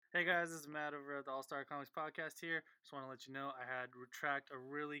Hey guys, this is Matt over at the All-Star Comics Podcast here. Just want to let you know I had retract a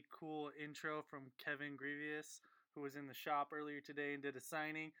really cool intro from Kevin Grievous, who was in the shop earlier today and did a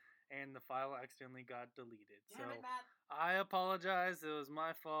signing, and the file accidentally got deleted. Damn it, Matt. I apologize. It was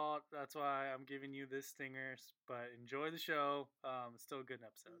my fault. That's why I'm giving you this stinger. But enjoy the show. It's still a good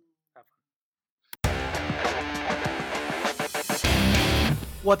episode. Have fun.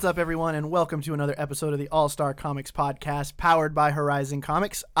 What's up, everyone, and welcome to another episode of the All-Star Comics Podcast, powered by Horizon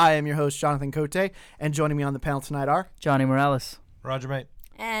Comics. I am your host, Jonathan Cote, and joining me on the panel tonight are Johnny Morales, Roger, mate,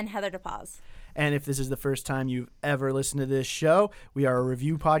 and Heather Depaz. And if this is the first time you've ever listened to this show, we are a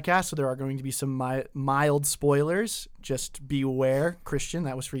review podcast, so there are going to be some mild spoilers. Just beware. Christian,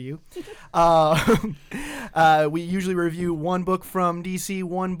 that was for you. We usually review one book from DC,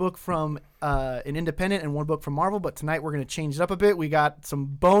 one book from an independent, and one book from Marvel, but tonight we're going to change it up a bit. We got some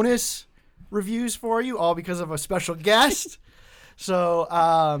bonus reviews for you, all because of a special guest. So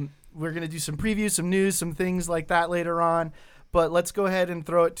we're going to do some previews, some news, some things like that later on. But let's go ahead and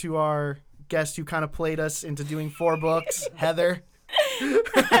throw it to our guest who kind of played us into doing 4 books, Heather.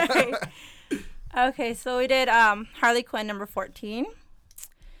 Okay, so we did Harley Quinn number 14.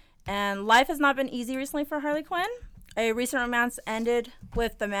 And life has not been easy recently for Harley Quinn. A recent romance ended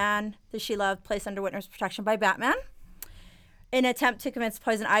with the man that she loved placed under witness protection by Batman. In an attempt to convince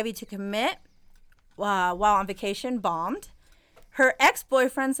Poison Ivy to commit while on vacation, bombed. Her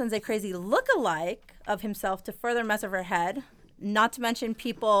ex-boyfriend sends a crazy look-alike of himself to further mess with her head. Not to mention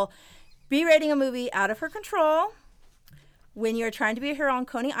people B-rating a movie out of her control. When you're trying to be a hero on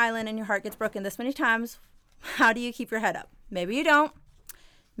Coney Island and your heart gets broken this many times, how do you keep your head up? Maybe you don't.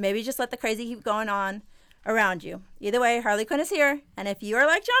 Maybe just let the crazy keep going on around you. Either way, Harley Quinn is here. And if you are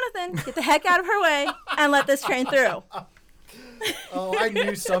like Jonathan, get the heck out of her way and let this train through. Oh, I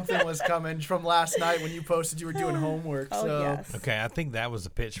knew something was coming from last night when you posted you were doing homework. Oh, so. yes. Okay, I think that was the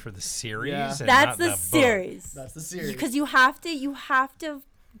pitch for the series. Yeah. And That's not the book. series. That's the series. Because you have to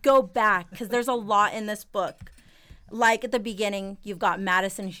go back because there's a lot in this book. Like at the beginning, you've got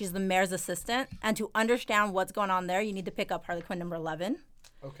Madison. She's the mayor's assistant. And to understand what's going on there, you need to pick up Harley Quinn number 11.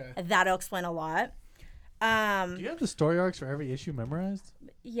 Okay. That'll explain a lot. Do you have the story arcs for every issue memorized?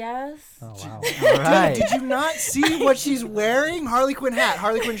 Yes. Oh, wow. All right. Did you not see what she's wearing? Harley Quinn hat,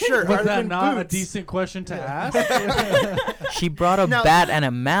 Harley Quinn shirt, Was Harley that Quinn not boots. a decent question to ask? She brought a Now- bat and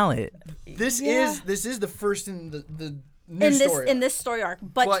a mallet. This Yeah. is the first in the new story. In this story arc,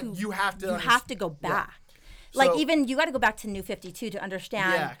 but you have to go back. So- Like even you got to go back to New 52 to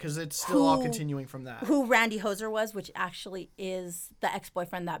understand. Yeah, because it's still all continuing from that. Who Randy Hoser was, which actually is the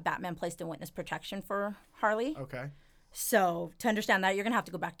ex-boyfriend that Batman placed in witness protection for Harley. Okay. So to understand that, you're gonna have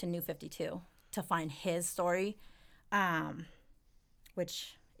to go back to New 52 to find his story,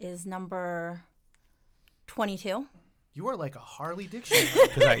 which is number 22. You are like a Harley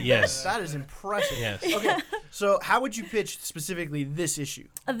dictionary. Yes. That is impressive. Yes. Okay, so how would you pitch specifically this issue?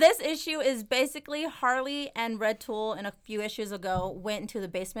 This issue is basically Harley and Red Tool, in a few issues ago, went into the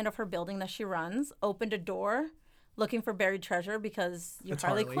basement of her building that she runs, opened a door, looking for buried treasure because you're It's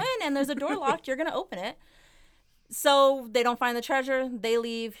Harley Harley. Quinn and there's a door locked. You're gonna open it. So they don't find the treasure. They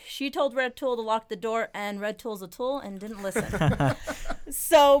leave. She told Red Tool to lock the door, and Red Tool's a tool and didn't listen.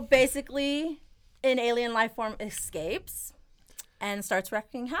 So basically, an alien life form escapes and starts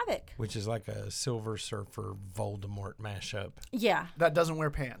wreaking havoc. Which is like a Silver Surfer Voldemort mashup. Yeah, That doesn't wear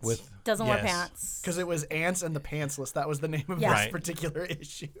pants. doesn't wear Yes. pants. Because it was Ants and the Pantsless. That was the name of Yeah. this Right. particular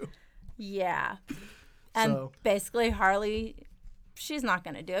issue. Yeah, and So- basically Harley, she's not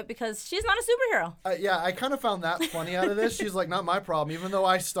gonna do it because she's not a superhero. Yeah, I kind of found that funny out of this. She's like, not my problem, even though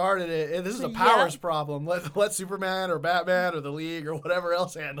I started it. This is a powers problem. Let Superman or Batman or the League or whatever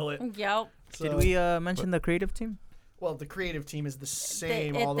else handle it. Yep. So, Did we mention the creative team? Well, the creative team is the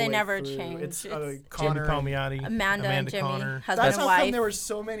same They- all the they way never through. change. It's It's Connor. Jimmy Palminotti, Amanda and Jimmy, Connor. husband That's and how come wife. there were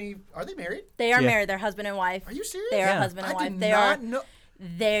so many. Are they married? They are Yeah. married. They're husband and wife. Are you serious? They are Yeah. husband and I wife. did They not are. know.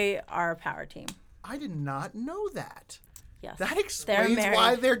 They are a power team. I did not know that. Yes. That They're explains married.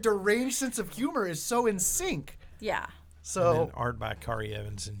 why their deranged sense of humor is so in sync. Yeah. And So then art by Kari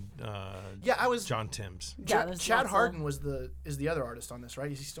Evans and yeah, I was. John Timms. Yeah. there's Chad lots of- Harden is the other artist on this,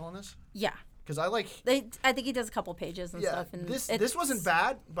 right? Is he still on this? Yeah. Because I like. I think he does a couple pages and Yeah, stuff. And this wasn't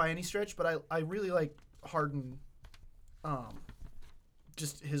bad by any stretch, but I really like Harden,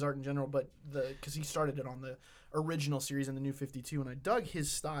 just his art in general. But because he started it on the original series in the New 52, and I dug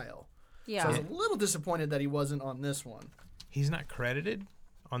his style. Yeah. So I was a little disappointed that he wasn't on this one. He's not credited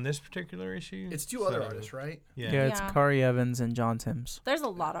on this particular issue. It's two other artists, right? Yeah. Yeah, it's Yeah. Kari Evans and John Timms. There's a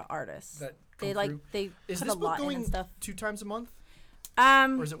lot of artists. That They come through. they Is put this a book lot in going and stuff. 2 times a month,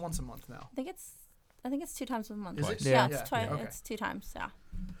 or is it once a month now? I think it's 2 times a month. Is it? Yeah, Yeah. it's twice. Okay. It's 2 times. Yeah.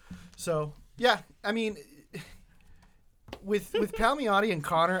 So yeah, I mean, with Palmiotti and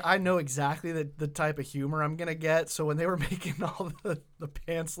Connor, I know exactly the type of humor I'm gonna get. So when they were making all the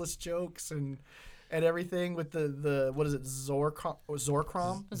pantsless jokes and everything with the what is it, Zorkrom? Or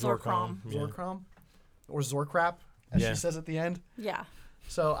Zorkrap, as she says at the end. Yeah.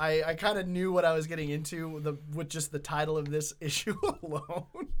 So I kind of knew what I was getting into with just the title of this issue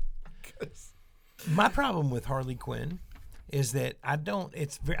alone. My problem with Harley Quinn is that I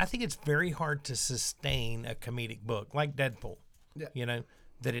think it's very hard to sustain a comedic book like Deadpool. Yeah. You know,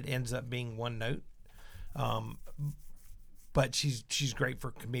 that it ends up being one note. But she's great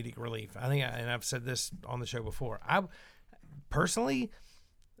for comedic relief. I think, and I've said this on the show before. I personally,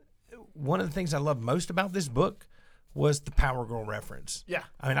 one of the things I love most about this book was the Power Girl reference. Yeah.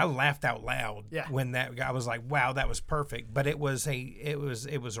 I mean, I laughed out loud when that guy was like, "Wow, that was perfect." But it was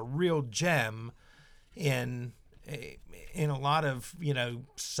a real gem in a lot of, you know,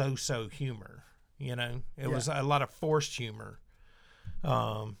 so humor. You know, it was a lot of forced humor.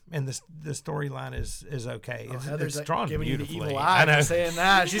 And the storyline is okay. It's drawn giving beautifully. You the evil eye. I know. Saying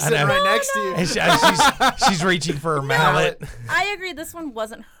that she's sitting right next to you. And she's reaching for her mallet. I agree. This one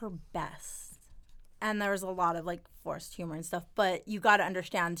wasn't her best, and there was a lot of like forced humor and stuff. But you got to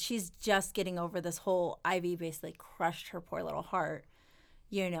understand, she's just getting over this whole Ivy basically crushed her poor little heart,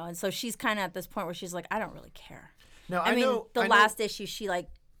 you know. And so she's kind of at this point where she's like, I don't really care. No, I mean, the last issue she like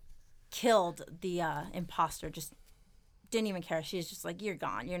killed the imposter. Just didn't even care. She's just like, you're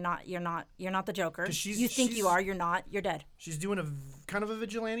gone. You're not the Joker. You think you are. You're not. You're dead. She's doing a kind of a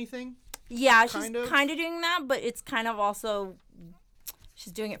vigilante thing. Yeah, she's kind of doing that, but it's kind of also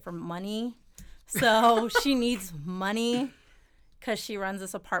she's doing it for money. So she needs money because she runs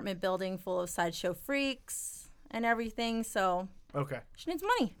this apartment building full of sideshow freaks and everything. So she needs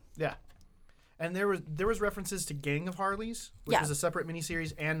money. Yeah. And there was references to Gang of Harleys, which was a separate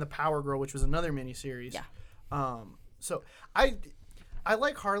miniseries, and the Power Girl, which was another miniseries. Yeah. So I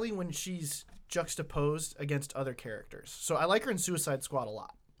like Harley when she's juxtaposed against other characters. So I like her in Suicide Squad a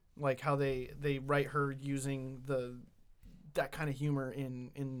lot, like how they write her using that kind of humor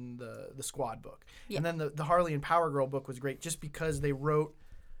in the Squad book. Yeah. And then the Harley and Power Girl book was great just because they wrote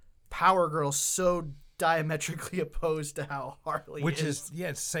Power Girl so diametrically opposed to how Harley is. It's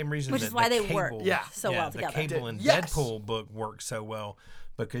the same reason. Which is why they work so well together. The Cable and Deadpool book works so well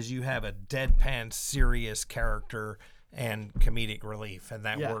because you have a deadpan, serious character and comedic relief, and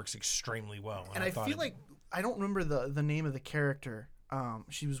that works extremely well. And I feel like I don't remember the name of the character.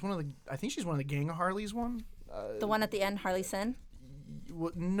 She was I think she's one of the Gang of Harleys one. The one at the end, Harley Sin?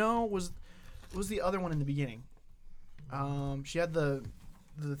 No, was the other one in the beginning. She had the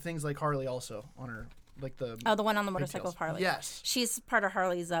things like Harley also on her, like the one on the motorcycle of Harley. Yes, she's part of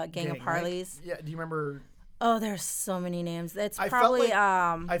Harley's gang of Harleys. Right? Yeah, do you remember? Oh, there's so many names. It's probably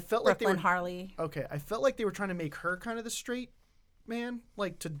I felt like Brooklyn Harley. Okay, I felt like they were trying to make her kind of the straight man,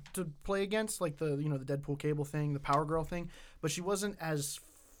 like to play against, like the Deadpool Cable thing, the Power Girl thing, but she wasn't as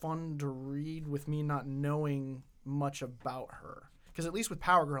fun to read with me not knowing much about her. Because at least with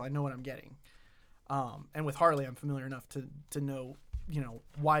Power Girl, I know what I'm getting, and with Harley, I'm familiar enough to know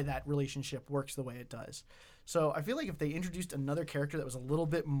why that relationship works the way it does. So I feel like if they introduced another character that was a little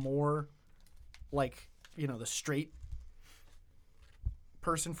bit more like the straight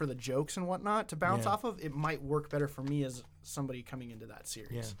person for the jokes and whatnot to bounce off of, it might work better for me as somebody coming into that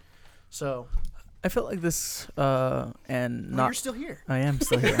series. Yeah. So I felt like this you're still here. I am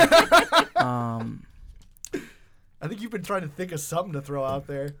still here. I think you've been trying to think of something to throw out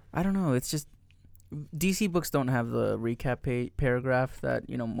there. I don't know. It's just DC books don't have the recap paragraph that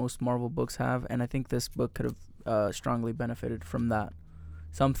most Marvel books have, and I think this book could have strongly benefited from that.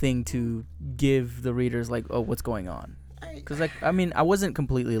 Something to give the readers like, oh, what's going on? Because I wasn't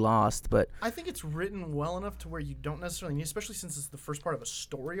completely lost, but I think it's written well enough to where you don't necessarily need, especially since it's the first part of a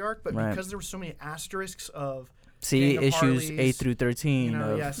story arc. But because there were so many asterisks of issues Harleys, 8 through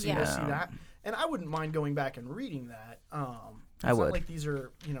 13, see that, and I wouldn't mind going back and reading that. I would. Not like these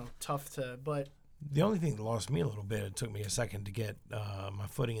are tough to, but the only thing that lost me a little bit, it took me a second to get my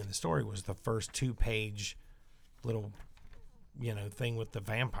footing in the story, was the first 2-page little thing with the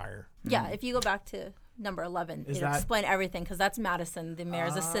vampire. Yeah, if you go back to number 11, it'll explain everything, because that's Madison, the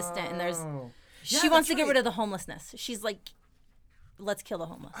mayor's assistant, and she wants to get rid of the homelessness. She's like, let's kill the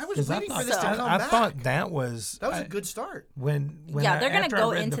homeless. I was waiting for this to come back. I thought that was a good start. When they're going to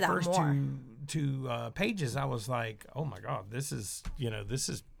go into that more. After I read the first two pages, I was like, oh my God, this is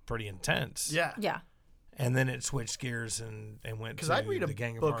pretty intense. Yeah. Yeah. And then it switched gears and went to I'd read the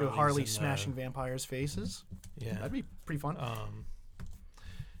Gang of book Harleys of Harley smashing vampires' faces. Yeah. That'd be pretty fun.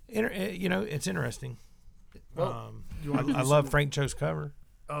 It's interesting. Well, I love Frank Cho's cover.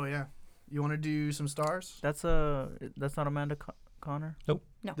 Oh yeah. You want to do some stars? That's not Amanda Connor. No.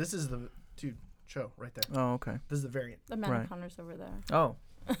 This is the show right there. Oh, okay. This is the variant. Amanda Right. Connor's over there. Oh,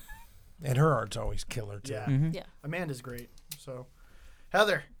 And her art's always killer too. Yeah. mhm. Yeah. Amanda's great. So,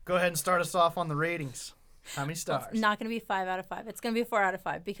 Heather, go ahead and start us off on the ratings. How many stars? It's not going to be 5 out of 5. It's going to be 4 out of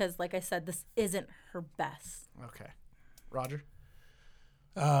 5 because, like I said, this isn't her best. Okay. Roger?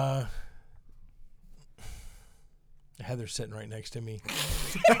 Heather's sitting right next to me.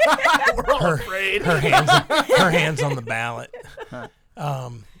 We're all afraid. Her hands on the ballot.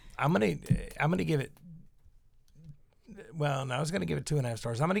 I'm gonna give it. Well, no, I was gonna give it 2.5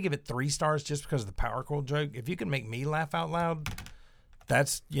 stars. I'm gonna give it 3 stars just because of the power cord joke. If you can make me laugh out loud,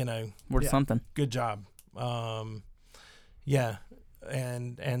 that's Worth something. good job. Yeah,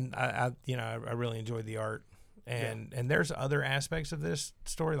 and I really enjoyed the art. And there's other aspects of this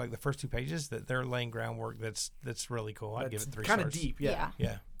story, like the first 2 pages, that they're laying groundwork that's really cool. I'd give it 3 stars. Kind of deep, yeah.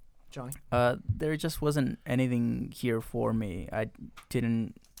 Yeah. Johnny? There just wasn't anything here for me. I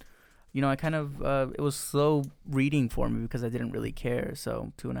didn't, I kind of, it was slow reading for me because I didn't really care.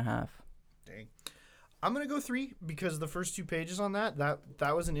 So 2.5. Dang. I'm going to go 3 because the first 2 pages on that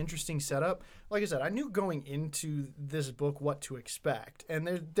was an interesting setup. Like I said, I knew going into this book what to expect.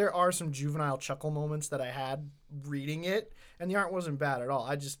 And there are some juvenile chuckle moments that I had reading it. And the art wasn't bad at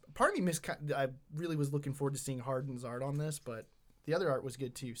all. Part of me I really was looking forward to seeing Hardin's art on this, but the other art was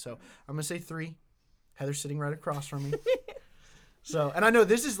good too. So I'm going to say 3. Heather's sitting right across from me. So, and I know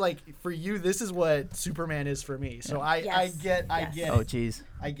this is like, for you, this is what Superman is for me. So I get it. Oh, geez.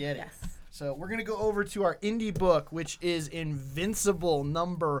 I get it. Yes. So we're going to go over to our indie book, which is Invincible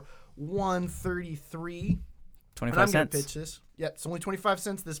number 133. 25 and I'm cents. going to pitch this. Yeah, it's only 25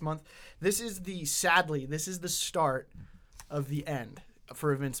 cents this month. This is the start of the end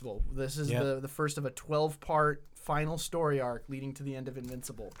for Invincible. This is the first of a 12-part final story arc leading to the end of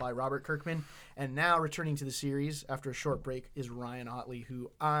Invincible by Robert Kirkman. And now returning to the series after a short break is Ryan Ottley,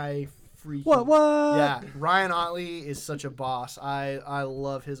 who I freaking... What? Yeah, Ryan Ottley is such a boss. I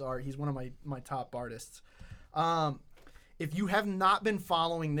love his art. He's one of my top artists. If you have not been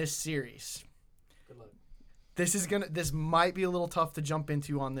following this series, good luck. This might be a little tough to jump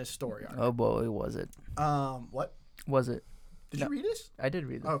into on this story arc. Oh, boy, was it. What? Was it? Did you read this? I did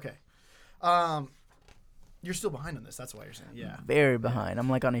read it. Okay. You're still behind on this. That's why you're saying. Yeah. Very behind. I'm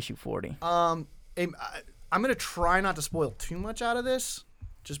like on issue 40. I'm gonna try not to spoil too much out of this,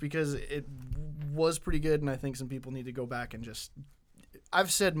 just because it was pretty good, and I think some people need to go back and just.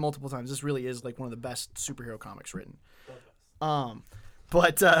 I've said multiple times this really is like one of the best superhero comics written.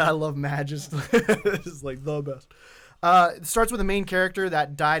 But I love Madge. It's like the best. It starts with a main character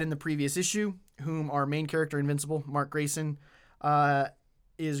that died in the previous issue, whom our main character, Invincible, Mark Grayson,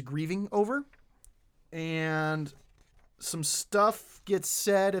 is grieving over. And some stuff gets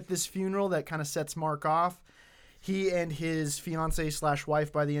said at this funeral that kind of sets Mark off. He and his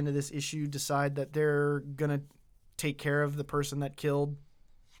fiance/wife by the end of this issue decide that they're going to take care of the person that killed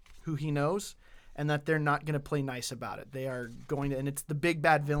who he knows, and that they're not going to play nice about it. They are going to, and it's the big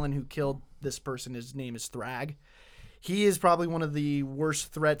bad villain who killed this person. His name is Thrag. He is probably one of the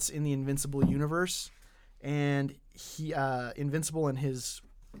worst threats in the Invincible universe. And he, Invincible and his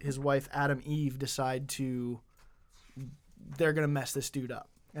wife Adam Eve decide they're going to mess this dude up.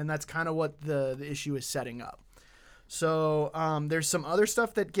 And that's kind of what the issue is setting up. So there's some other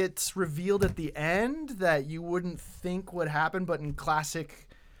stuff that gets revealed at the end that you wouldn't think would happen, but in classic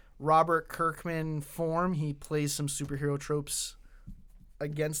Robert Kirkman form, he plays some superhero tropes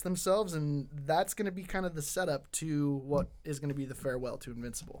against themselves, and that's going to be kind of the setup to what is going to be the farewell to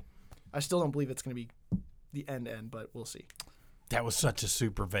Invincible. I still don't believe it's going to be the end, but we'll see. That was such a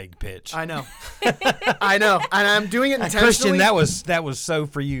super vague pitch. I know. I know. And I'm doing it intentionally. Christian, that was so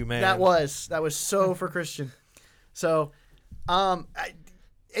for you, man. That was so for Christian. So,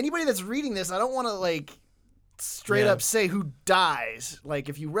 anybody that's reading this, I don't want to straight up say who dies. Like,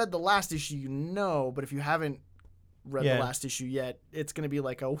 if you read the last issue, you know, but if you haven't read the last issue yet, it's going to be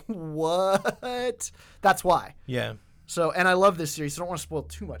like a what? That's why. Yeah. So, and I love this series, so I don't want to spoil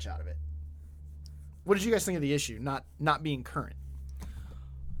too much out of it. What did you guys think of the issue, not being current?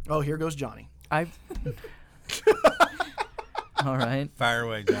 Oh, here goes Johnny. All right. Fire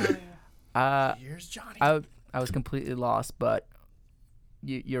away, Johnny. Here's Johnny. I was completely lost, but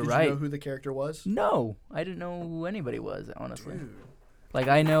you're Did right. you know who the character was? No, I didn't know who anybody was, honestly. Dude. Like,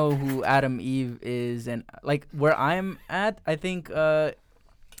 I know who Adam Eve is, and like where I'm at, I think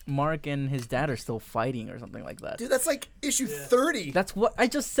Mark and his dad are still fighting or something like that. Dude, that's like issue 30. That's what I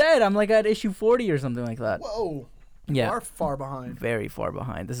just said. I'm like at issue 40 or something like that. Whoa. Yeah. You are far behind. Very far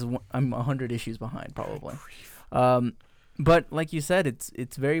behind. I'm 100 issues behind probably. But like you said,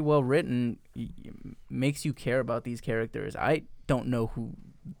 it's very well written. Makes you care about these characters. I don't know who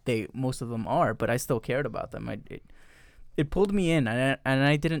most of them are, but I still cared about them. It pulled me in, and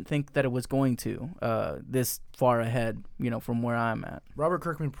I didn't think that it was going to this far ahead, from where I'm at. Robert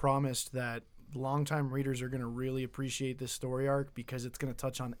Kirkman promised that longtime readers are going to really appreciate this story arc because it's going to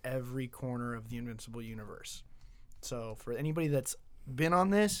touch on every corner of the Invincible universe. So for anybody that's been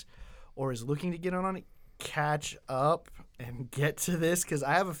on this or is looking to get on it, catch up and get to this, because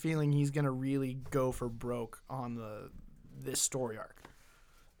I have a feeling he's going to really go for broke on this story arc.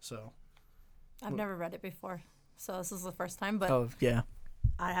 So I've never read it before, so this is the first time, but Oh yeah.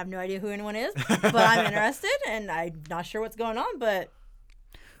 I have no idea who anyone is, but I'm interested, and I'm not sure what's going on, but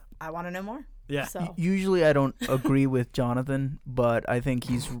I want to know more. Yeah. So Usually I don't agree with Jonathan, but I think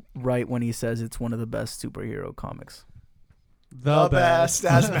he's right when he says it's one of the best superhero comics. The best.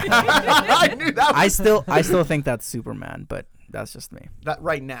 I knew that. I still think that's Superman, but that's just me. That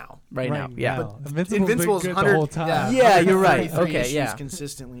right now. Right now, yeah. But Invincible's Invincible's been good 100 the whole time. Yeah, you're right. 133 Okay, issues yeah.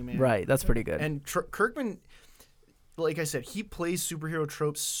 consistently, man. Right, that's pretty good. And Kirkman, like I said, he plays superhero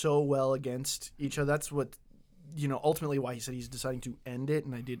tropes so well against each other. That's what, ultimately why he said he's deciding to end it,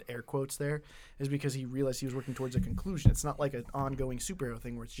 and I did air quotes there, is because he realized he was working towards a conclusion. It's not like an ongoing superhero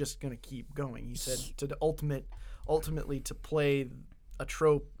thing where it's just going to keep going. He said ultimately to play a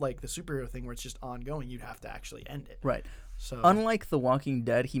trope like the superhero thing where it's just ongoing, you'd have to actually end it. Right. So Unlike The Walking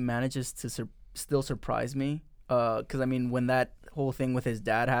Dead, he manages to still surprise me. Because, when that whole thing with his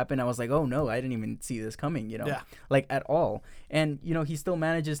dad happened, I was like, oh, no, I didn't even see this coming, Yeah. Like, at all. And, he still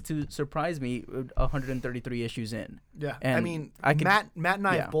manages to surprise me 133 issues in. yeah, And Matt and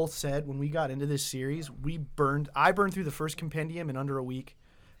I yeah. have both said when we got into this series, I burned through the first compendium in under a week.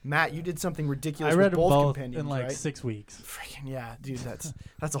 Matt, you did something ridiculous I read with them both both compendiums, in like right? 6 weeks. Freaking yeah, dude,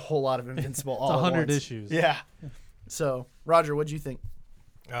 that's a whole lot of Invincible. It's all at 100 once. issues. Yeah. So, Roger, what'd you think?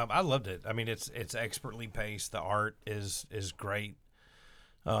 I loved it. It's expertly paced. The art is great.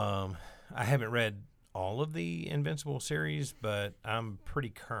 I haven't read all of the Invincible series, but I'm pretty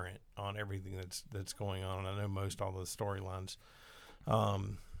current on everything that's going on. I know all the storylines.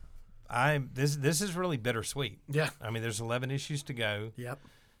 This is really bittersweet. Yeah. There's 11 issues to go. Yep.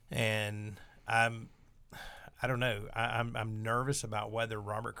 And I don't know. I'm nervous about whether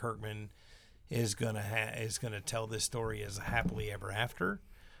Robert Kirkman is gonna tell this story as a happily ever after,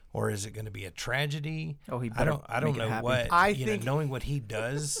 or is it going to be a tragedy? Oh, he I better don't make it know happy. what. I think knowing what he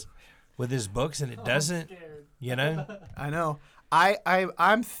does with his books and it doesn't. I know.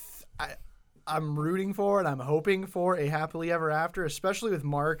 I'm rooting for and I'm hoping for a happily ever after, especially with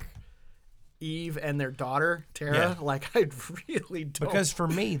Mark, Eve, and their daughter Tara. Yeah. Like, I really don't. Because for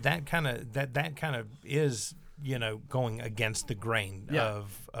me, that kind of is going against the grain Yeah.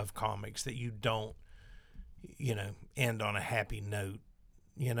 of comics, that you don't end on a happy note.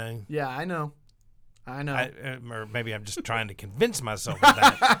 Yeah, I know. Or maybe I'm just trying to convince myself of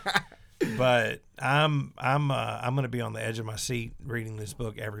that. But I'm going to be on the edge of my seat reading this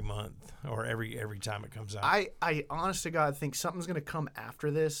book every month or every time it comes out. I honest to God think something's going to come after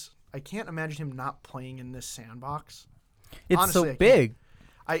this. I can't imagine him not playing in this sandbox. It's Honestly, so big.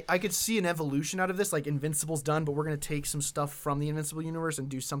 I could see an evolution out of this, like Invincible's done, but we're going to take some stuff from the Invincible universe and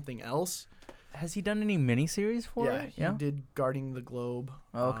do something else. Has he done any miniseries for Yeah, it? he did Guarding the Globe.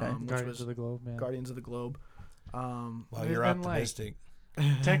 Oh, okay. Which Guardians was of the Globe, man. Guardians of the Globe. Well, There's you're been, like, optimistic.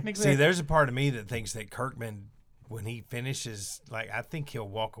 Technically, See, there's a part of me that thinks that Kirkman, when he finishes, I think he'll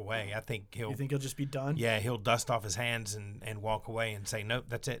walk away. I think You think he'll just be done? yeah, he'll dust off his hands and walk away and say, nope,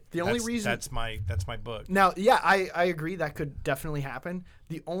 that's it. The only reason- that's my book. Now, yeah, I agree that could definitely happen.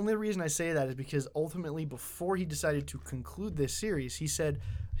 The only reason I say that is because ultimately, before he decided to conclude this series, he said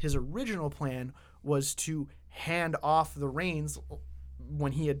his original plan was to hand off the reins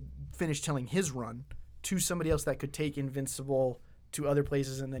when he had finished telling his run to somebody else that could take Invincible to other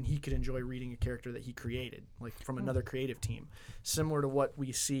places, and then he could enjoy reading a character that he created, like from another creative team, similar to what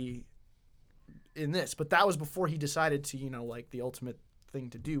we see in this. But that was before he decided to, the ultimate thing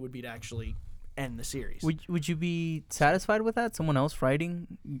to do would be to actually end the series. Would you be satisfied with that? Someone else writing,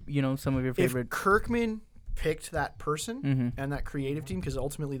 some of your favorite. If Kirkman picked that person Mhm. and that creative team, because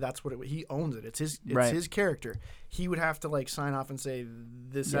ultimately that's what he owns it. It's Right. his character. He would have to sign off and say,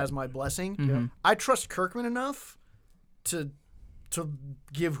 "This has my blessing." Mhm. I trust Kirkman enough to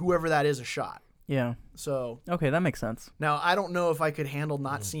give whoever that is a shot. Yeah. So Okay, that makes sense. now I don't know if I could handle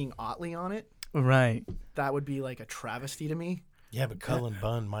not seeing Otley on it. Right. That would be like a travesty to me. Yeah, but Cullen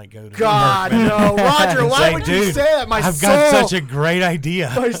Bunn might go to God, Kirkman no. Roger, and why say, would you "Dude, say that? I've got such a great idea."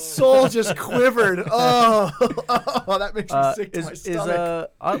 My soul just quivered. Oh, that makes me sick to my Is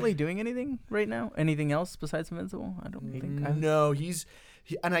stomach. Otley doing anything right now? Anything else besides Invincible? I don't think. No,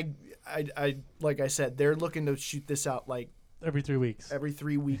 and I like I said, they're looking to shoot this out like Every 3 weeks. every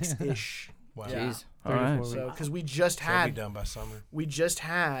 3 weeks ish. Wow. Yeah. Jeez. 3 All to right. 4 So weeks. because we just So it'll had be done by summer.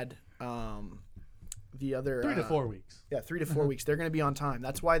 the other 3 to 4 weeks. Yeah, 3 to 4 weeks. They're going to be on time.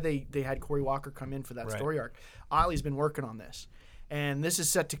 That's why they had Corey Walker come in for that story arc. Otley's been working on this. And this is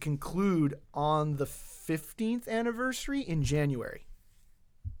set to conclude on the 15th anniversary in January.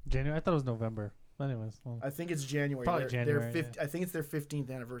 January. I thought it was November. Anyways, well, I think it's January. Probably January, I think it's their 15th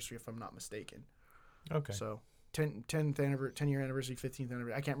anniversary, if I'm not mistaken. Okay. So 10-year anniversary, 15th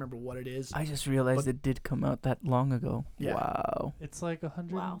anniversary. I can't remember what it is. I just realized But- it did come out that long ago. Yeah. Wow. it's like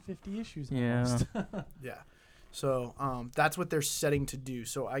 150 issues. Yeah. Almost. Yeah. So that's what they're setting to do.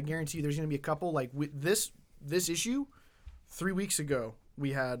 So I guarantee you there's going to be a couple. Like with this issue, 3 weeks ago,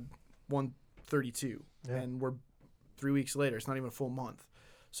 we had 132. Yeah. And we're 3 weeks later. It's not even a full month.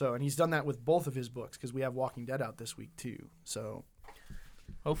 So, and he's done that with both of his books because we have Walking Dead out this week too. So,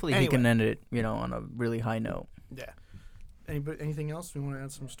 Hopefully he can end it, on a really high note. yeah. Anything else? We want to add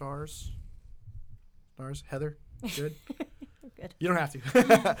some stars? Heather? Good? Good. You don't have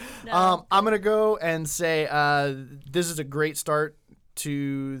to. No. I'm going to go and say this is a great start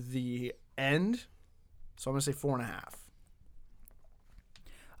to the end. So I'm going to say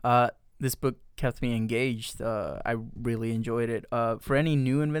 4.5. This book kept me engaged. I really enjoyed it. For any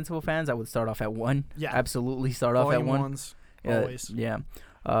new Invincible fans, I would start off at 1. Yeah. Absolutely start off at Volume 1. ones, always. Yeah.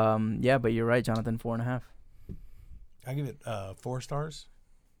 But you're right, Jonathan, 4.5. I give it 4 stars.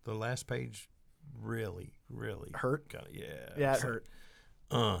 The last page really, really Hurt? Yeah, It hurt.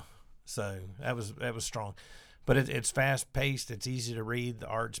 So that was strong, but it's fast paced. It's easy to read. The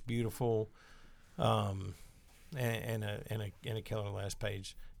art's beautiful, and a killer last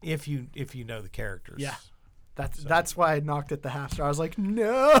page. If you know the characters. Yeah. That's why I knocked at the half star. I was like,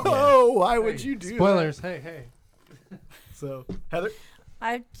 no, why would you do Spoilers. Hey. that? So, Heather?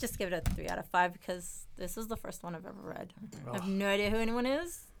 I just give it a 3 out of 5 because this is the first one I've ever read. I have no idea who anyone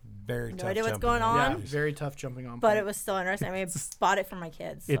is, Very no tough. idea what's jumping going on. Yeah, very tough jumping on but point. it was still interesting. I mean, I bought it for my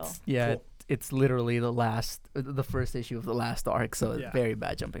kids. So. Cool. It's literally the first issue of the last arc, so Yeah. it's very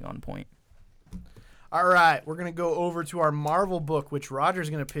bad jumping on point. All right, we're going to go over to our Marvel book, which Roger's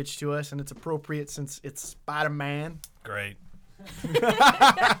going to pitch to us, and it's appropriate since it's Spider-Man. Great.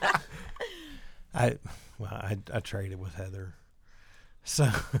 I traded with Heather. So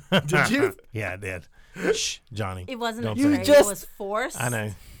Did you? Yeah, I did. Shh, Johnny. It wasn't Don't a say trade. it. It was forced. I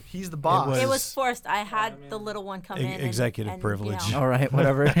know. He's the boss. It was forced. I had the little one come in. Executive and, privilege. You know, All right,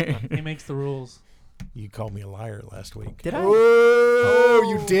 whatever. He makes the rules. You called me a liar last week. Did I?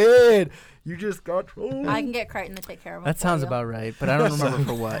 Oh, you did. You just got trolled. I can get Crichton to take care of him. That sounds about right, but I don't remember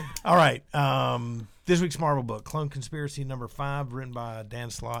for what. All right. This week's Marvel book, Clone Conspiracy number 5, written by Dan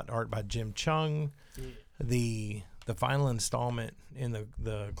Slott, art by Jim Chung. The final installment in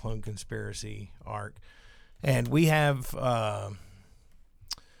the Clone Conspiracy arc. And we have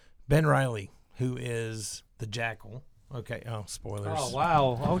Ben Reilly, who is the Jackal. Okay. Oh, spoilers. Oh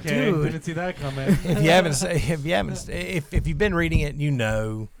wow. Okay. Dude. Didn't see that coming. If you've been reading it, you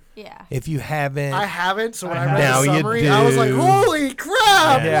know. Yeah. If you haven't, I haven't, so when I I read Now the you summary, I was like, do. holy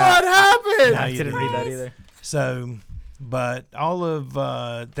crap, Yeah. what happened? Now I you didn't do. read that either. So, but all of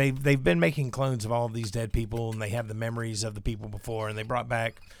they've been making clones of all of these dead people, and they have the memories of the people before, and they brought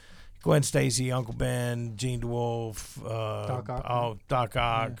back Gwen Stacy, Uncle Ben, Gene DeWolf, Doc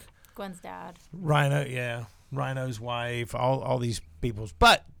Ock, Gwen's dad. Rhino's wife, all these people's,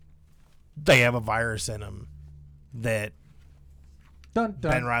 but they have a virus in them that Dun,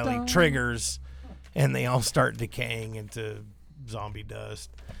 dun, Ben Reilly dun. triggers, and they all start decaying into zombie dust,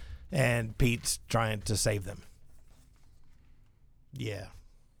 and Pete's trying to save them. Yeah,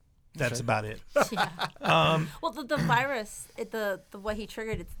 that's about it. Yeah. Well, the virus, the what he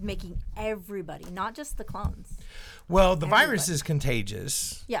triggered, it's making everybody, not just the clones. Well, the virus Everybody. is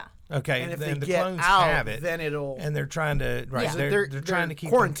contagious. Yeah. Okay, And if then they the get clones out, have it, then it'll... and they're trying to Yeah. they're trying to keep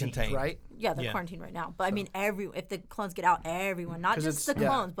them quarantined, contained, right? Yeah, they're Yeah. quarantined right now. But I mean, if the clones get out, everyone, not 'Cause just it's- the yeah.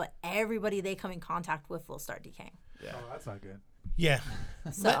 clones, but everybody they come in contact with will start decaying. Oh, that's not good. Yeah.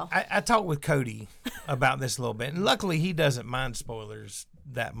 So I talked with Cody about this a little bit, and luckily he doesn't mind spoilers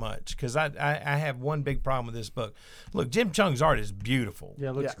that much because I have one big problem with this book. Look, Jim Chung's art is beautiful. Yeah,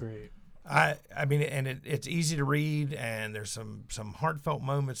 it looks Yeah. great. I mean, and it's easy to read, and there's some heartfelt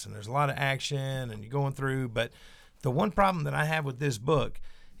moments, and there's a lot of action, and you're going through. But the one problem that I have with this book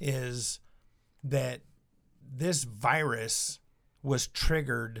is that this virus was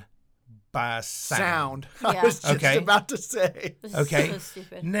triggered by sound. I Yeah. was just Okay. about to say. This is Okay. so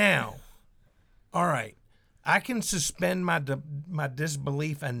stupid. Now, all right, I can suspend my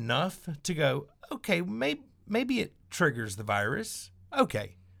disbelief enough to go, okay, maybe it triggers the virus.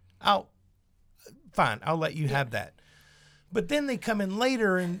 Okay, I'll let you have that. But then they come in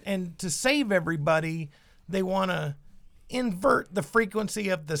later and to save everybody, they want to invert the frequency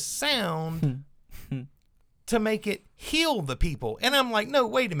of the sound to make it heal the people. And I'm like, no,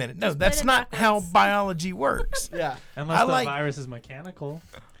 wait a minute. No, Just that's put it not how backwards. biology works. Yeah. Unless I the like- virus is mechanical.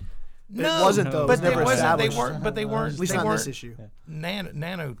 No, wasn't, though. It was But never it wasn't. They established. weren't. But they weren't. At least they not in weren't this issue.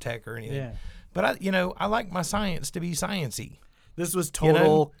 nanotech or anything. Yeah. But I like my science to be sciencey. This was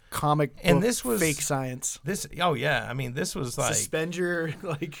total comic book And this was- fake science. This, oh yeah, I mean, this was like Suspend your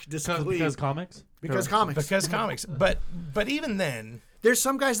disbelief. Because comics? Because comics. because comics. But even then, There's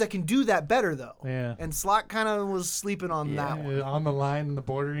some guys that can do that better though. Yeah. And Slott kind of was sleeping on that one. On the line and the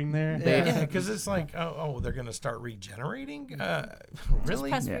bordering there. Yeah. because it's like, oh, they're gonna start regenerating. Just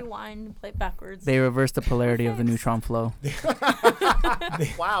Really? press Yeah. rewind and play it backwards. They reversed the polarity of the neutron flow.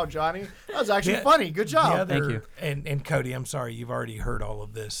 Wow, Johnny. That was actually Yeah. funny. Good The job. other, Thank you. And Cody, I'm sorry, you've already heard all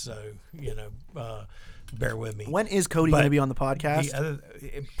of this, so bear with me. When is Cody But going to be on the podcast? The other,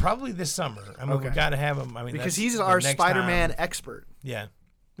 probably this summer. I mean, Okay. we got to have him. I mean, Because that's he's the our next Spider-Man time. expert. Yeah.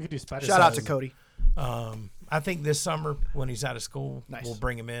 We could do Spider Shout out to So- Cody. I think this summer when he's out of school, Nice. we'll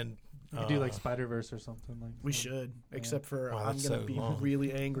bring him in. We could do like Spider-Verse or something like We that. should, except for Wow, I'm that's going to so be long.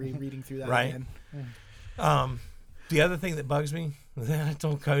 really angry reading through that Right. again. The other thing that bugs me, I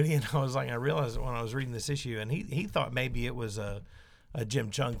told Cody, and I was like, I realized it when I was reading this issue, and he thought maybe it was a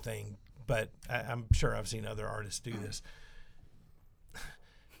Jim Chung thing, but I'm sure I've seen other artists do this.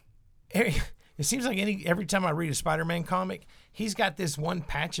 It seems like every time I read a Spider-Man comic, he's got this one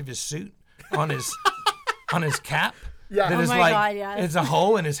patch of his suit on his on his cap. Yeah. that Oh is my like God, yes. it's a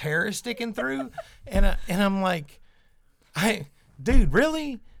hole and his hair is sticking through, and I'm like, dude,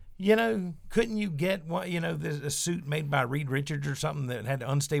 really? You know, couldn't you get a suit made by Reed Richards or something that had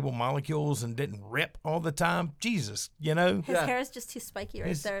unstable molecules and didn't rip all the time? Jesus, His Yeah. hair is just too spiky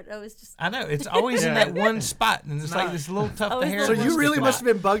right It's- there. It was just. I know it's always in Yeah. that one spot, and it's like this little tuft of Always hair. So that you one really spot. must have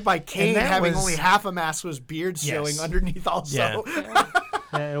been bugged by Kane that having was- only half a mask with his beard Yes. showing underneath also. Yeah.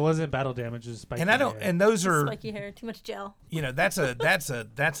 Yeah, it wasn't battle damage, it was spiky. And I don't. hair. And those are, Spiky hair, too much gel. that's a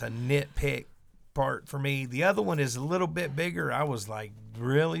nitpick part for me. The other one is a little bit bigger. I was like,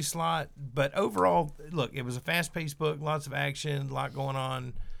 really, Slott? But overall, look, it was a fast-paced book, lots of action, a lot going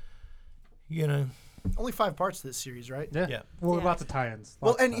on. You know, Only 5 parts to this series, right? Yeah. Yeah. Well, Yeah. lots of tie-ins.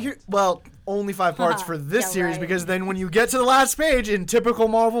 Well, Lots of and tie-ins. only 5 parts for this Yeah, series right. because then when you get to the last page in typical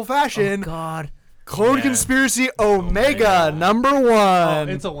Marvel fashion, God. Clone Yeah. Conspiracy Omega number 1. Oh,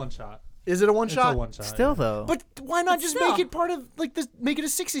 it's a one-shot. Is it a one It's shot? a one-shot. Still though. But why not But just still. make it part of like this? Make it a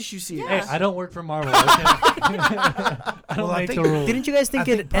 6-issue series. Hey, I don't work for Marvel. I don't Well, I make think- the rules. Didn't you guys think, I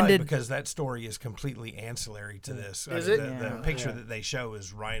think it probably ended? because that story is completely ancillary to this. Is I it? mean, the Yeah. picture Yeah. that they show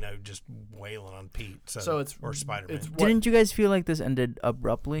is Rhino just wailing on Pete. So it's or Spider-Man. It's what, Didn't you guys feel like this ended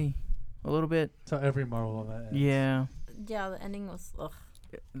abruptly, a little bit? So every Marvel event. ends. Yeah. Yeah, the ending was. Ugh.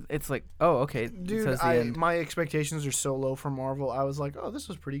 It's like, oh, okay. It dude? says the end. My expectations are so low for Marvel. I was like, oh, this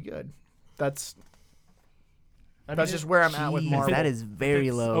was pretty good. That's I mean, that's just where I'm at with Jeez, Marvel. that is very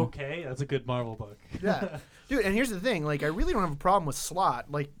it's low. Okay, that's a good Marvel book. Yeah. Dude, and here's the thing. Like, I really don't have a problem with Slott.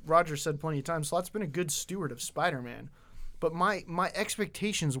 Like Roger said plenty of times, Slott's been a good steward of Spider-Man. But my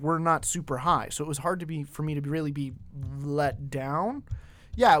expectations were not super high, so it was hard for me to really be let down.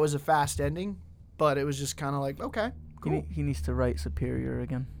 Yeah, it was a fast ending, but it was just kind of like, okay, cool. He needs to write Superior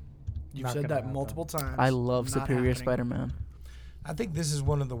again. You've Not said gonna that happen. multiple times. I love Not Superior happening. Spider-Man. I think this is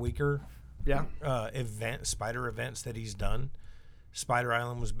one of the weaker Yeah. spider events that he's done. Spider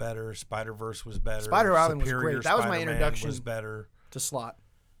Island was better. Spider-Verse was better. Spider Island was Superior great. That was my Spider-Man introduction. was better. To Slott.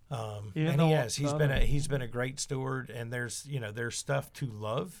 Even And though he has. the other- He's been a great steward, and there's stuff to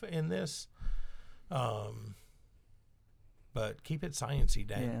love in this. But keep it sciencey,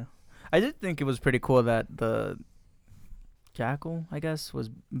 Dan. Yeah. I did think it was pretty cool that the Jackal, I guess, was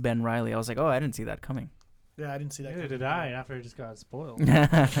Ben Reilly. I was like, oh, I didn't see that coming. Yeah, I didn't see that. Neither did I after it just got spoiled.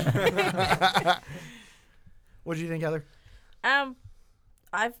 What did you think, Heather?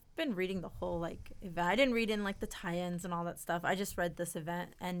 I've been reading the whole like event. I didn't read in like the tie-ins and all that stuff. I just read this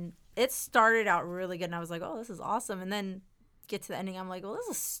event, and it started out really good. And I was like, "Oh, this is awesome!" And then get to the ending, I'm like, "Well, this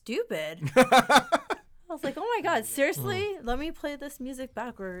is stupid." I was like, "Oh my god, seriously? Let me play this music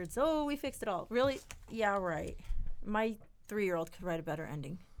backwards." Oh, we fixed it all. Really? Yeah, right. My 3-year-old could write a better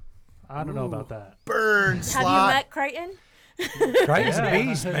ending. I don't know about that. Burn, Have Slott. you met Crichton? Crichton's Yeah. a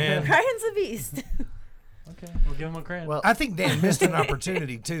beast, man. Crichton's a beast. Okay, we'll give him a credit. Well, I think Dan missed an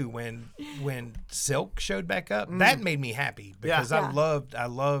opportunity too when Silk showed back up. That made me happy because I loved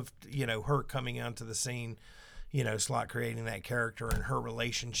her coming onto the scene, Slott creating that character and her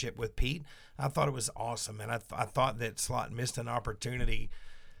relationship with Pete. I thought it was awesome, and I thought that Slott missed an opportunity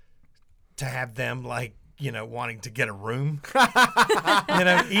to have them wanting to get a room.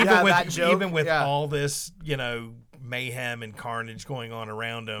 Even with all this mayhem and carnage going on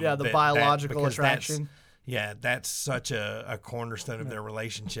around them. Yeah, the biological attraction. That's such a cornerstone of their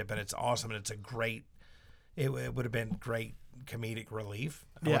relationship, and it's awesome, and it's it would have been great comedic relief.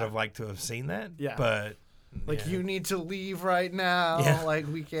 I would have liked to have seen that. Yeah. But you need to leave right now. Yeah.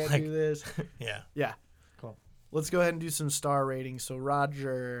 We can't do this. Yeah. Yeah. Cool. Let's go ahead and do some star ratings. So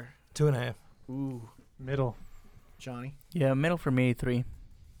Roger. 2.5. Ooh. Middle. Johnny. Yeah, middle for me, 3.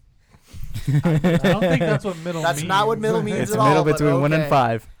 I don't think that's what middle means. That's not what middle means it's at a all. middle between 1 and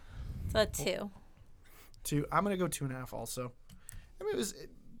 5. So 2. 2. I'm going to go 2.5 also. I mean,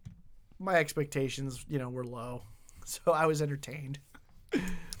 my expectations, were low. So I was entertained.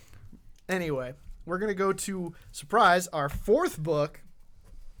 Anyway, we're going to go to, surprise, our 4th book,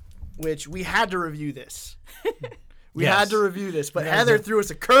 which we had to review this. We had to review this, but Heather threw us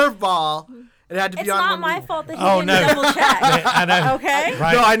a curveball. It had to be it's on not one my week. fault that he didn't double check. I know. Okay?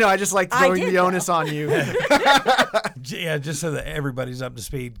 Right. No, I know. I just like throwing the onus on you. Yeah, just so that everybody's up to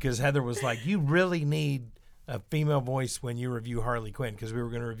speed, because Heather was like, you really need a female voice when you review Harley Quinn, because we were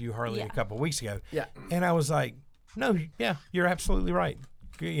going to review Harley a couple of weeks ago. Yeah. And I was like, no, you're absolutely right.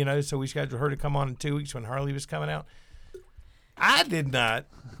 So we scheduled her to come on in 2 weeks when Harley was coming out. I did not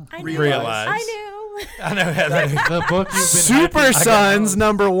realize. I knew. I know, Heather. The book you've been Super Sons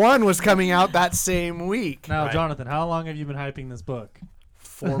 #1 was coming out that same week. Now, Jonathan, how long have you been hyping this book?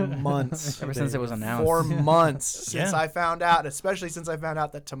 4 months. Ever since it was announced. 4 months since I found out, especially since I found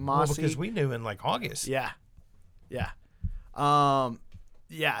out that Tomasi. Well, because we knew in August. Yeah.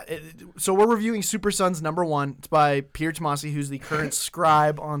 So we're reviewing Super Sons #1. It's by Peter Tomasi, who's the current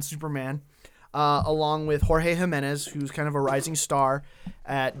scribe on Superman, along with Jorge Jimenez, who's kind of a rising star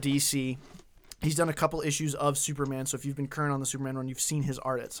at DC. He's done a couple issues of Superman, so if you've been current on the Superman run, you've seen his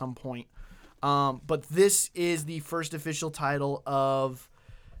art at some point. But this is the first official title of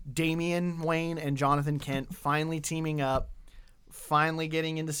Damian Wayne and Jonathan Kent finally teaming up, finally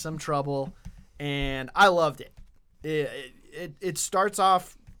getting into some trouble, and I loved it. It starts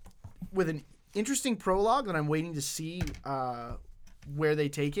off with an interesting prologue that I'm waiting to see where they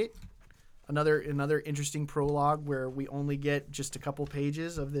take it. Another interesting prologue where we only get just a couple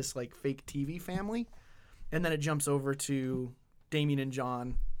pages of this fake TV family, and then it jumps over to Damian and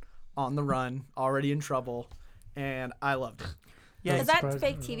John on the run, already in trouble, and I loved it. Yeah, is that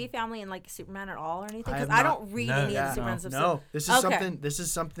fake TV family in Superman at all or anything? Because I don't read any of the Superman's. No, this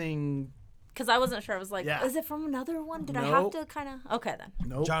is something. Because I wasn't sure. I was like, is it from another one? Did I have to kind of? Okay then.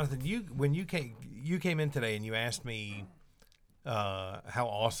 Nope. Jonathan, when you came in today and you asked me how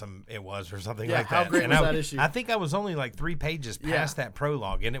awesome it was or something like that. How great was that issue? I think I was only 3 pages past that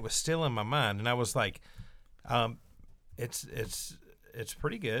prologue, and it was still in my mind, and I was like, it's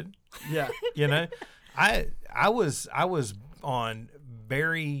pretty good. Yeah. I was on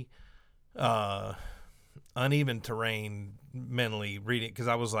very uneven terrain mentally reading, because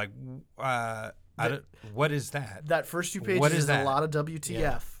I was like, what is that? That first 2 pages is a lot of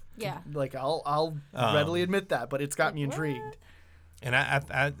WTF. Yeah. I'll readily admit that, but it's got me intrigued. And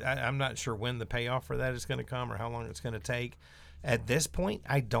I'm not sure when the payoff for that is going to come or how long it's going to take. At this point,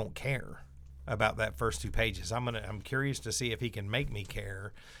 I don't care about that first 2 pages. I'm curious to see if he can make me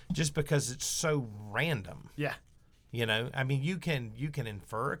care, just because it's so random. Yeah. I mean, you can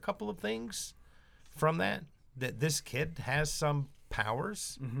infer a couple of things from that this kid has some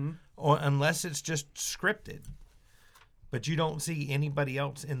powers, or unless it's just scripted. But you don't see anybody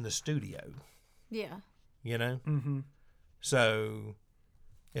else in the studio. Yeah. Mm-hmm. So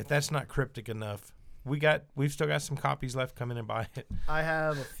if that's not cryptic enough, we've still got some copies left. Come in and buy it. I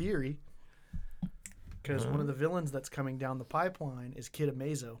have a theory, because one of the villains that's coming down the pipeline is Kid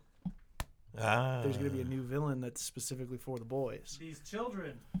Amazo. There's going to be a new villain that's specifically for the boys. These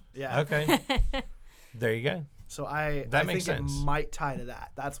children. Yeah. Okay. There you go. So I think it might tie to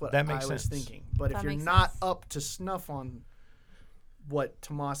that. That's what I was thinking. But if you're not up to snuff on what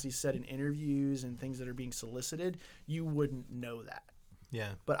Tomasi said in interviews and things that are being solicited, you wouldn't know that. Yeah.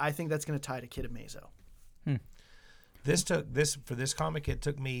 But I think that's going to tie to Kid Amazo. For this comic, it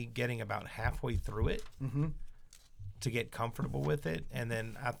took me getting about halfway through it to get comfortable with it, and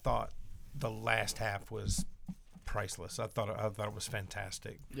then I thought the last half was priceless. I thought it was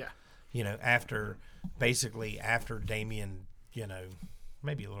fantastic. Yeah. After Damian,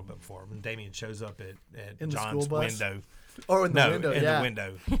 maybe a little bit before, when Damien shows up at In the John's school bus? window. Or in the No, window, in yeah. the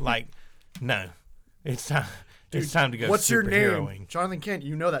window. Like, no, it's time. It's time to go. What's your name? superheroing. Jonathan Kent.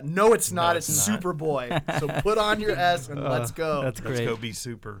 You know that. No, it's not. it's It's not. Superboy. So put on your S and let's go. That's Let's great. go be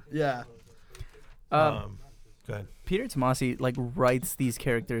super. Yeah. Go ahead. Peter Tomasi like writes these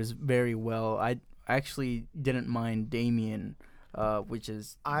characters very well. I actually didn't mind Damien, which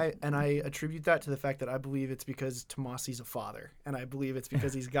is I attribute that to the fact that I believe it's because Tomasi's a father, and I believe it's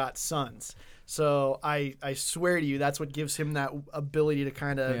because he's got sons. So I swear to you, that's what gives him that ability to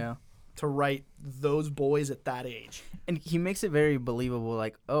kind of to write those boys at that age. and he makes it very believable.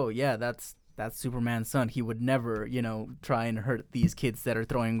 Like, oh yeah, that's Superman's son. He would never, try and hurt these kids that are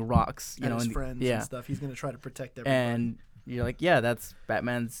throwing rocks, And his and friends and stuff. He's going to try to protect everybody. And you're like, yeah, that's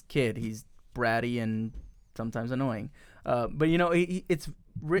Batman's kid. He's bratty and sometimes annoying. But it's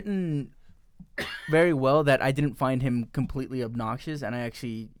written very well that I didn't find him completely obnoxious, and I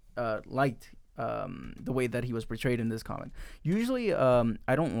actually liked the way that he was portrayed in this comic. Usually,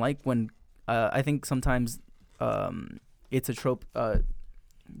 I don't like when I think sometimes it's a trope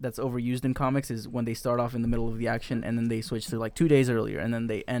that's overused in comics is when they start off in the middle of the action and then they switch to like 2 days earlier and then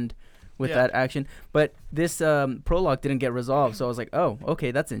they end with that action. But this prologue didn't get resolved, so I was like, oh,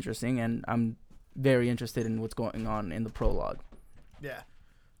 okay, that's interesting, and I'm very interested in what's going on in the prologue. Yeah.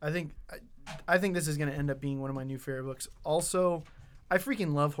 I think this is going to end up being one of my new favorite books. Also, I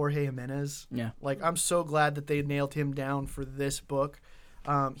freaking love Jorge Jimenez. Yeah. Like, I'm so glad that they nailed him down for this book.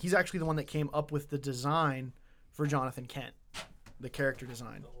 He's actually the one that came up with the design for Jonathan Kent, the character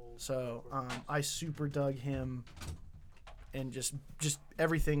design. So I super dug him and just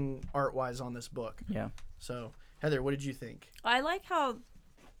everything art-wise on this book. Yeah. So, Heather, what did you think? I like how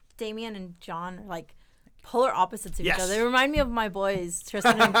Damien and John are like polar opposites of Yes. each other. They remind me of my boys,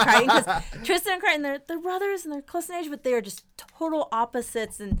 Tristan and Crichton, because Tristan and Crichton, they're brothers and they're close in age, but they are just total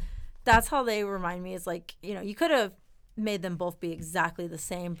opposites, and that's how they remind me. It's like, you could have made them both be exactly the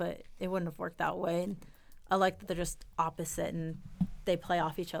same, but it wouldn't have worked that way. And I like that they're just opposite and they play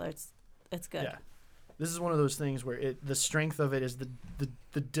off each other. It's good. Yeah. This is one of those things where the strength of it is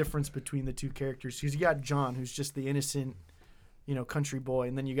the difference between the two characters. Because you got John, who's just the innocent, country boy,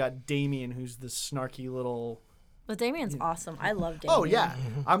 and then you got Damien, who's the snarky little. But Damien's awesome. I love Damien. Oh yeah,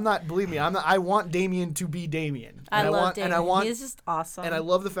 I want Damien to be Damien. I And love Damien. And I want, He's just awesome. and I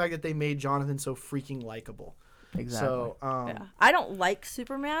love the fact that they made Jonathan so freaking likable. Exactly. So yeah. I don't like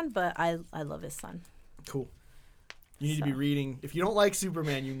Superman, but I love his son. cool. You need to be reading. If you don't like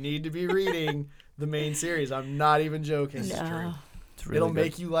Superman, you need to be reading the main series. I'm not even joking. No. It's really It'll good.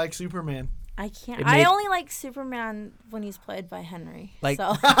 make you like Superman. I can't. It I made- only like Superman when he's played by Henry. Like-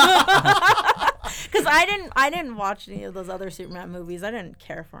 So, because I didn't watch any of those other Superman movies. I didn't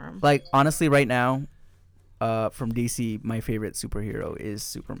care for him. Like, honestly, right now, from DC, my favorite superhero is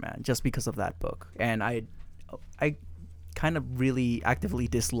Superman, just because of that book. And I kind of really actively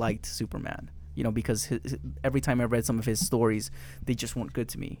disliked Superman, because every time I read some of his stories, they just weren't good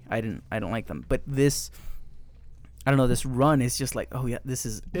to me. I don't like them. But this, I don't know, this run is just like, oh yeah, this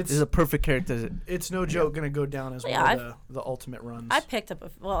is a perfect character. It's no joke going to go down as one of the ultimate runs. I picked up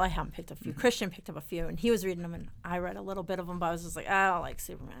I haven't picked up a few. Christian picked up a few, and he was reading them, and I read a little bit of them, but I was just like, I don't like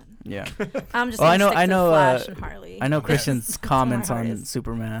Superman. Yeah. I'm just. Oh, I gonna know. stick I to know. Flash and Harley. I know Christian's comments heart on is.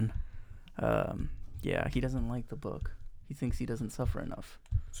 Superman. Yeah, he doesn't like the book. He thinks he doesn't suffer enough.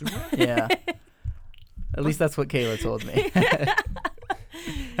 Superman? Yeah. At least that's what Kayla told me.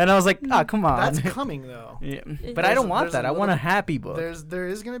 And I was like, come on. That's coming though. Yeah. But I don't want there's that. I want a happy book. There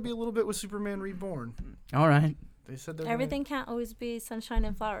is going to be a little bit with Superman Reborn. All right. They said they're Everything can't always be sunshine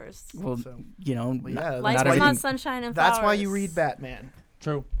and flowers. Well, So- yeah, Life's not not everything. sunshine and flowers. That's why you read Batman.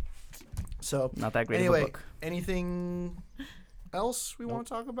 True. So Not that great of a anyway, book. anything else we want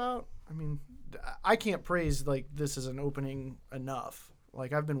to talk about? I mean, I can't praise like this as an opening enough.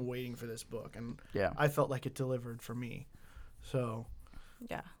 Like I've been waiting for this book, and Yeah. I felt like it delivered for me. So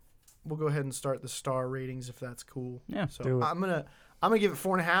Yeah. we'll go ahead and start the star ratings if that's cool. Yeah. So Do it. I'm gonna give it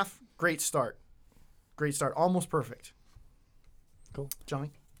 4.5. Great start. Almost perfect. Cool.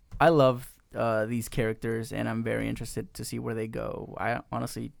 Johnny. I love these characters, and I'm very interested to see where they go. I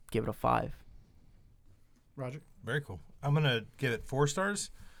honestly give it a 5. Roger. Very cool. I'm going to give it 4 stars.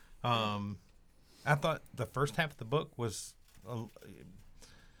 I thought the first half of the book was,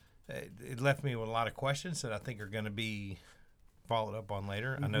 it left me with a lot of questions that I think are going to be followed up on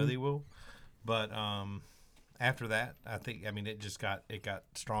later. I know they will. But after that, it got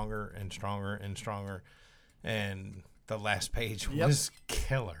stronger and stronger and stronger. And the last page was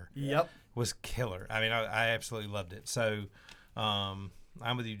killer. Yep. Was killer. I mean, I absolutely loved it. So I'm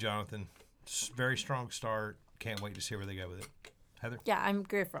with you, Jonathan. Very strong start. Can't wait to see where they go with it. Heather? Yeah, I'm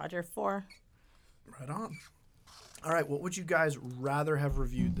agree with Roger. 4. Right on. All right, what would you guys rather have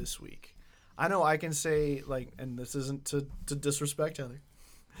reviewed this week? I know I can say, like, and this isn't to disrespect Heather,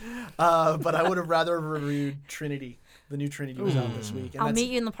 but I would have rather reviewed Trinity. The new Trinity was out this week. And I'll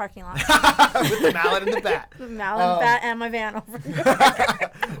meet you in the parking lot. with the mallet and the bat. With mallet, bat, and my van over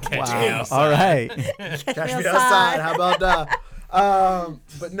there. Wow. All right. Catch me outside. How about that?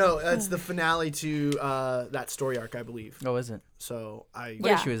 But no, that's the finale to that story arc, I believe. Oh, is it? So What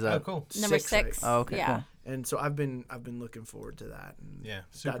Yeah. issue is Oh, that? cool. Number 6. 6. Oh, okay, Yeah. cool. And so I've been looking forward to that. And Yeah,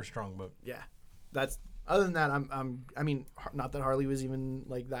 super that- strong book. Yeah, that's other than that. I mean, not that Harley was even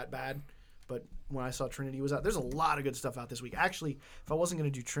like that bad, but when I saw Trinity was out, there's a lot of good stuff out this week. Actually, if I wasn't going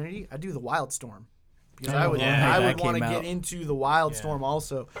to do Trinity, I'd do the Wildstorm because I would Yeah, I that would want to came get out. into the Wildstorm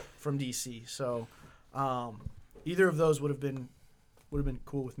also from DC. So either of those would have been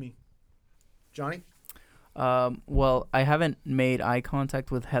cool with me. Johnny. Well, I haven't made eye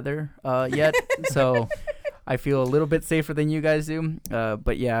contact with Heather yet, so I feel a little bit safer than you guys do.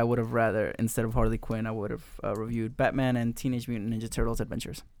 But yeah, I would have rather, instead of Harley Quinn, I would have reviewed Batman and Teenage Mutant Ninja Turtles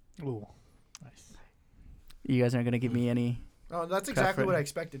Adventures. Ooh, nice. You guys aren't going to give me any... Oh, that's exactly what I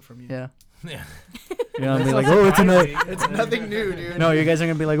expected from you. Yeah. Yeah. You're going to be like, oh, it's It's nothing new, dude. No, you guys are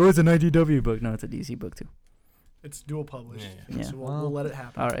going to be like, oh, it's an IDW book. No, it's a DC book, too. It's dual published. Yeah. So we'll let it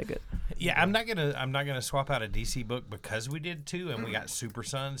happen. All right, good. Yeah, I'm not gonna swap out a DC book because we did 2 and we got Super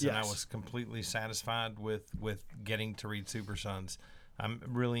Sons, and I Yes. was completely satisfied with getting to read Super Sons. I'm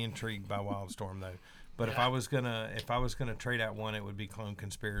really intrigued by Wildstorm though. But if I was gonna trade out one, it would be Clone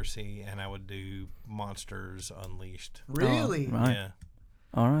Conspiracy, and I would do Monsters Unleashed. Really? Oh, right. Yeah.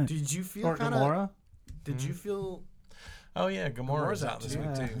 All right. Did you feel Or kind of? Gamora? Did you feel? Oh yeah, Gamora's Gamora's out out this too.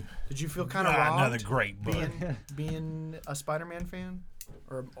 week too. Did you feel kind of Another robbed great book being a Spider-Man fan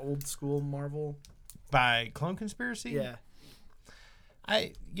or old school Marvel? by Clone Conspiracy. Yeah,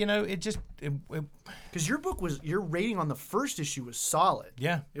 because your rating on the first issue was solid.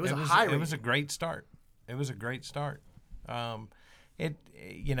 Yeah, It was a high It was a rating. great start. It was a great start.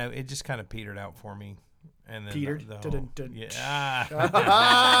 It just kind of petered out for me, and then Petered? the whole, Dun-dun-dun. yeah.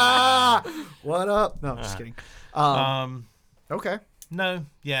 What up? No, just kidding. Okay. No,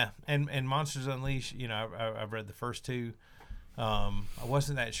 yeah, and Monsters Unleashed. I've read the first 2. I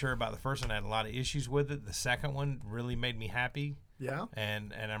wasn't that sure about the first one. I had a lot of issues with it. The second one really made me happy, Yeah.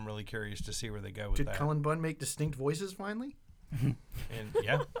 and I'm really curious to see where they go with Did that. Cullen Bunn make distinct voices finally? And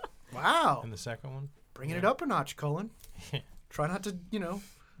yeah, Wow. in the second one. Bringing it up a notch, Cullen. Try not to,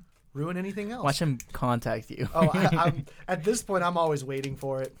 ruin anything else. Watch him contact you. Oh, I'm at this point, I'm always waiting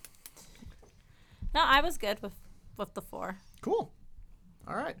for it. No, I was good with the 4. Cool.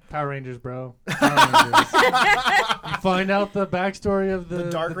 All right. Power Rangers, bro. Power Rangers. You find out the backstory of the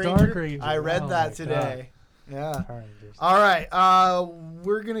Dark Dark Ranger? Ranger. I read Oh that my today. Yeah. God. Power Rangers. All right.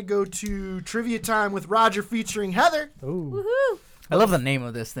 We're going to go to trivia time with Roger featuring Heather. Ooh. Woohoo! I love the name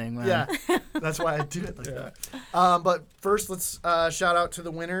of this thing, man. Yeah. That's why I do it like that. But first, let's shout out to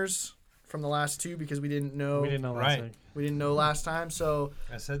the winners from the last 2 because we didn't know. We didn't know last Right. week. We didn't know last time. So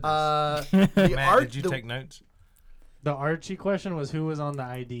I said this. the Matt, art. did you the- take notes? The Archie question was who was on the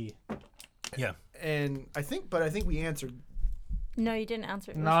ID. Yeah. and I think we answered. No, you didn't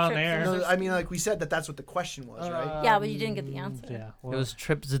answer. It was Not on Trip air. No, Zdarsky. I mean, like we said that's what the question was, right? Yeah, but you didn't get the answer. Yeah. It Well, was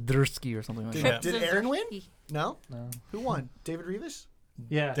Trip Zdarsky or something like Did, that. Yeah. did Aaron win? Zdarsky. No. no. Who won? David Rivas.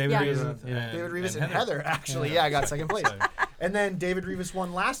 Yeah. David Yeah. Rivas. Yeah. David Rivas and Heather. Actually, yeah, I got second place. So, And then David Rivas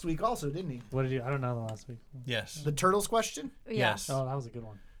won last week also, didn't he? What did you? I don't know the last week. yes. The Turtles question. Yeah. Yes. Oh, that was a good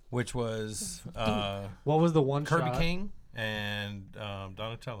one. Which was What was the one Kirby shot? King and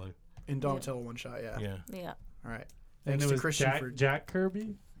Donatello. In Donatello one shot, yeah. Yeah. Yeah. All right. And Thanks it to was Christian Jack, for Jack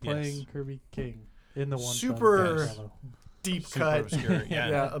Kirby playing Yes. Kirby King in the one Super- shot. Yes. deep Super cut. obscure. Yeah.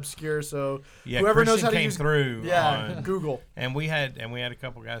 Yeah. Obscure. So Yeah, whoever knows Christian how to came use through. yeah, on- Google. and we had a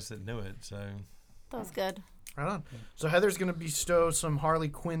couple guys that knew it. So That was good. Right on. So Heather's gonna bestow some Harley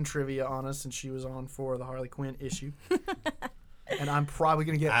Quinn trivia on us, and she was on for the Harley Quinn issue. And I'm probably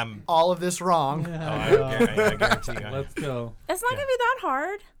gonna get I'm. all of this wrong. Oh, Yeah. I guarantee you. I am. Let's go. It's not gonna be that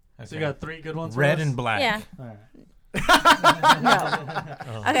hard. So you got 3 good ones. red for us? and black. Yeah. All right.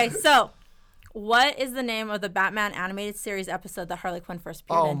 No. Okay, so what is the name of the Batman animated series episode that Harley Quinn first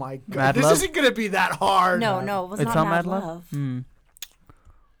appeared Oh in? my god, Mad this Love? isn't gonna be that hard. No, it was It's not not Mad Mad Love? Love. Hmm.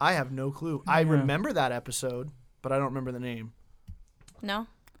 I have no clue. I remember that episode, but I don't remember the name. No?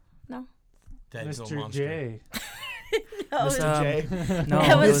 Denzel Mr. Monster. J. No, it was, Mr. J. No, It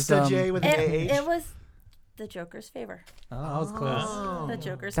it was- was, Mr. J with an it, AH. it was the Joker's favor. Oh, that was close. Oh. The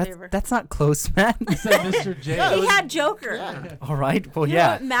Joker's that's favor. that's not close, man. You said Mr. J. Yeah, it He was- had Joker. Yeah. All right. Well, You yeah.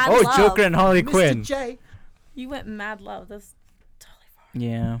 went Mad Oh, Love. Joker and Harley Mr. Quinn. J. You went Mad Love. That's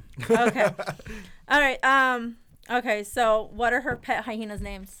Yeah. Okay. All right. Okay. So, what are her pet hyenas'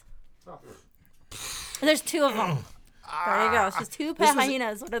 names? There's 2 of them. There you go. She's 2 pet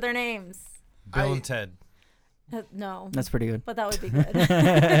hyenas. What are their names? Bill and Ted. No. That's pretty good. But that would be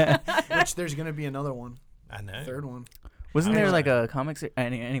good. Which there's gonna be another one. I know. 3rd one. Wasn't I there know. like a comic series?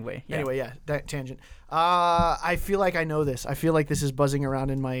 Anyway. Yeah. Anyway, yeah, that tangent. I feel like I know this. I feel like this is buzzing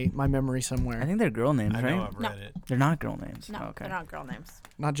around in my memory somewhere. I think they're girl names, I right? know I've read it. They're not girl names. No, Okay. they're not girl names.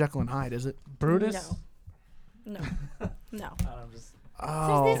 Not Jekyll and Hyde, is it? Brutus. No. No. I'm just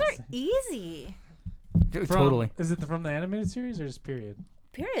Oh, These are easy. Dude, from, totally. Is it from the animated series or just period?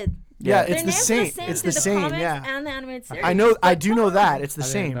 Period. yeah, Their it's the names same. are the same It's through the same. comics Yeah, and the animated series. I know. I But do know come that on. it's the I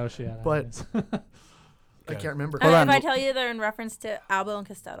didn't same. know she had but- animes. I can't remember. Hold on. If I tell you they're in reference to Albo and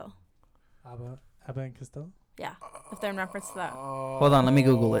Costello. Abba and Costello? Yeah. If they're in reference to that. Hold on, let me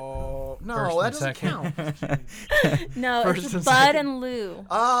Google it. Oh, no, First that and doesn't second. count. No, First it's and Bud second. and Lou.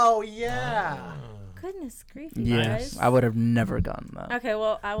 Oh yeah. Goodness grief, you Yes, guys. I would have never gotten that. Okay,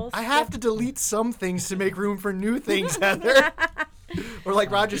 well, I will. I have to delete some things to make room for new things, Heather. Or like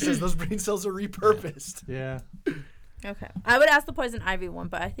Roger says, those brain cells are repurposed. Yeah. Okay. I would ask the Poison Ivy one,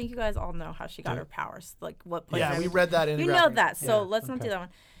 but I think you guys all know how she got her powers. Like what Poison Yeah, Ivy. we read that in. You the know graphic. that, so Yeah, let's not do okay. that one.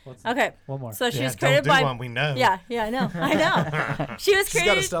 What's Okay. One more. So she Yeah, was don't created do by. one. We know. Yeah, I know. I know. She was She's gotta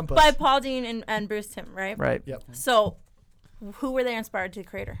created stump us. by Paul Dean and Bruce Timm, right? Right. Yep. So, who were they inspired to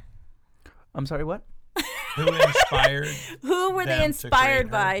create her? I'm sorry, what? Who inspired? Who were they Them to inspired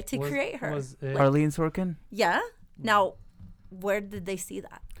create her? by to create her? Was it, Arlene Sorkin? Yeah. Now, where did they see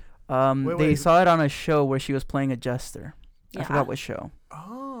that? Wait, They wait. saw it on a show where she was playing a jester. I Yeah. forgot what show.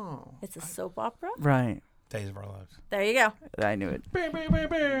 Oh. It's a soap opera. Right. Days of Our Lives. There you go. I knew it.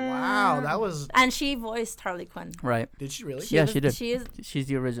 Wow, that was. And she voiced Harley Quinn. Right. Did she really? Yeah, she did. She is. She's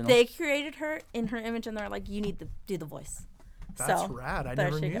the original. They created her in her image, and they're like, "You need to do the voice." That's so rad. I there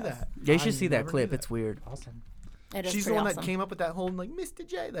never she knew goes. that. Yeah, you should I see that never clip. knew It's weird. Awesome. it is She's the pretty one awesome. that came up with that whole like Mr.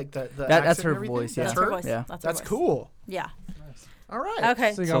 J, like the That's accent her and everything? voice, That's yeah. her her. voice. Yeah. That's her That's voice. cool. Yeah. All right.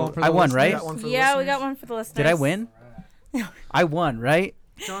 Okay. So you got So one for I the won, listeners? right? Got one for the Yeah, we got listeners? one for the listeners. Did I win? I won, right?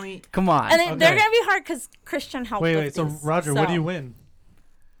 Johnny. Come on. And then they're Okay. gonna be hard because Christian helped. Wait, with wait. So these, Roger, what do so- you win?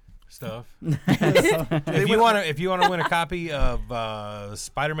 Stuff. They If you went- want to win a copy of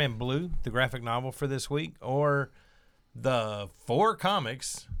Spider-Man Blue, the graphic novel for this week, or the 4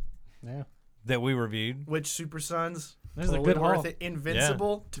 comics Yeah. that we reviewed, Which Super Sons? There's a Totally good worth haul. it.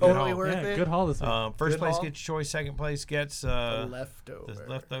 Invincible. Good Totally haul. worth Yeah, it. good haul this week. first Good place haul. gets choice, second place gets The the leftover. The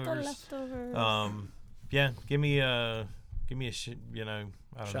leftovers. leftovers. Yeah, give me a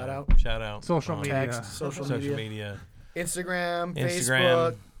I don't Shout know. out. Shout out. Social media. Text, social Social media. media. Instagram,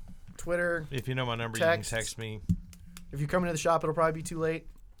 Instagram. Facebook, Twitter. If you know my number, Text. you can text me. If you come into the shop, it'll probably be too late.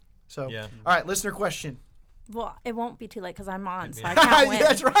 So, Yeah. all right, listener question. Well, it won't be too late because I'm on, so I Yeah. can't win.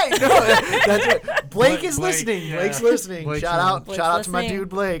 That's right. No, that's right. Blake is Blake, listening. yeah. Blake's listening. Blake's shout out, Blake's shout out to my listening. dude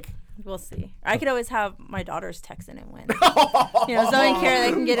Blake. We'll see. I could always have my daughters text in and win. You know, Zoe and Kara,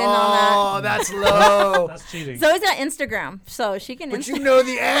 they can get in on Oh, that's low. That's cheating. that. Zoe's got Instagram, so she can. But you know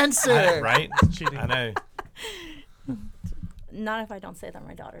the answer. Right? cheating. I know. Not if I don't say that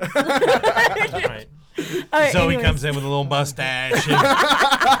my daughters. Right. All right, Zoe anyways. comes in with a little mustache and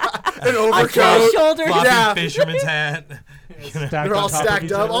An On overcoat. Kara's shoulder. floppy Yeah. fisherman's hat. They're all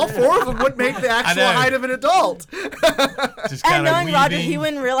stacked up. All 4 of them would make the actual know. height of an adult. Just And kind of knowing Roger, weaving. he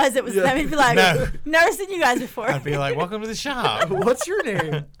wouldn't realize it was Yeah. them. He'd be like, No. never seen you guys before. I'd be like, welcome to the shop. What's your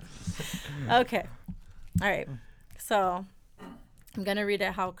name? Okay. All right. So I'm going to read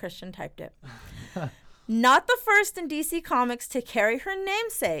it how Christian typed it. Not the first in DC Comics to carry her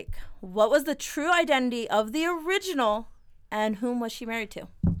namesake. What was the true identity of the original, and whom was she married to?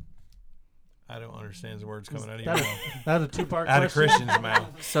 I don't understand the words coming out of your That, mouth. that's a two-part Out of question. Christian's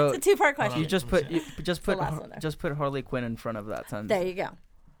mouth. So It's a two-part question. you just put the last one there. just put Harley Quinn in front of that sentence. There you go.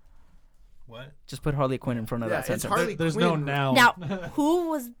 What? Just put Harley Quinn in front of Yeah, that it's sentence. Harley There's Quinn. no now. Now, who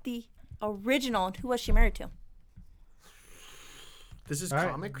was the original, and who was she married to? This is All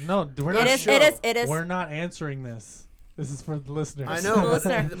right. comic. No, we're It not. is. show. It is. We're not answering this. This is for the listeners. I The know.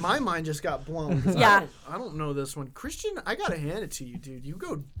 listener. But my mind just got blown. 'cause Yeah. I don't know this one. Christian, I gotta hand it to you, dude. You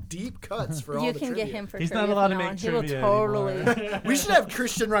go deep cuts for all You the can trivia. get him for He's trivia not allowed to from now make on. He will trivia totally. anymore. We should have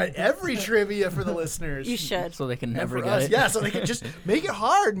Christian write every trivia for the listeners. You should. So they can And never for get us. it. Yeah, so they can just make it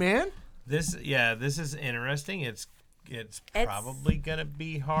hard, man. This is interesting. It's probably gonna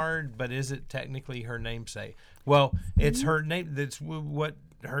be hard, but is it technically her namesake? Well, it's her name. That's what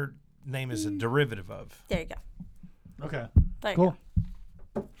her name is a derivative of. There you go. Okay. There you Cool.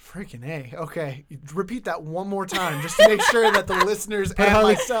 go. Freaking A. Okay. Repeat that one more time just to make sure that the listeners and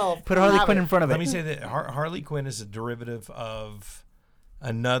Harley- myself Put Harley have Quinn it. in front of Let me it. say that Harley Quinn is a derivative of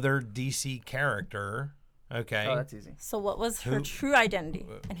another DC character. Okay. Oh, that's easy. So what was her Who- true identity,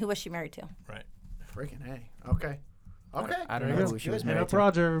 and who was she married to? Right. Freaking A. Okay. Okay. I don't There know you who she go. was Hit married up to.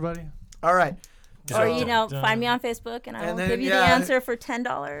 Roger, everybody. All right. Or So- find me on Facebook, and I And will then, give you yeah. the answer for $10.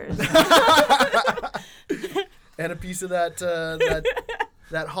 And a piece of that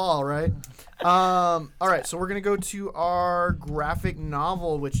that haul, right? All right, so we're gonna go to our graphic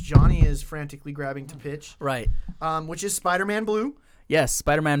novel, which Johnny is frantically grabbing to pitch, Right. which is Spider-Man Blue. Yes,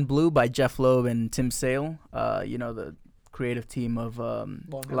 Spider-Man Blue by Jeph Lobe and Tim Sale. The creative team of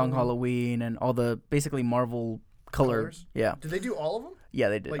Long Halloween and all the basically Marvel colored. Colors? Yeah. Did they do all of them? Yeah,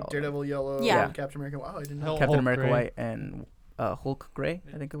 they did. Like all of Daredevil Yellow, Yeah. and Captain America. Wow, I didn't know. Hell- them. Captain Hulk America Gray. White and Hulk Gray,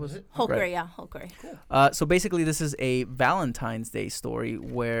 I think it was. Hulk Gray. Gray, yeah, Hulk Gray. So basically, this is a Valentine's Day story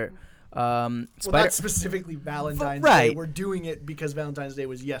where Well, not specifically Valentine's Day. Right. We're doing it because Valentine's Day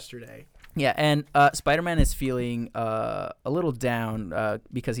was yesterday. Yeah, and Spider-Man is feeling a little down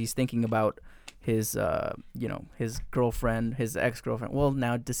because he's thinking about his, his girlfriend, his ex-girlfriend, well,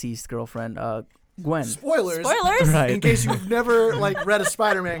 now deceased girlfriend, Gwen. Spoilers. Spoilers? Right. In case you've never read a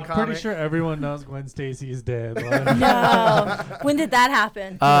Spider-Man comic. Pretty sure everyone knows Gwen Stacy is dead. Like, No. When did that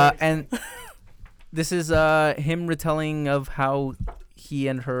happen? And this is him retelling of how he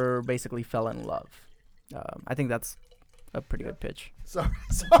and her basically fell in love. I think that's a pretty good pitch. Sorry.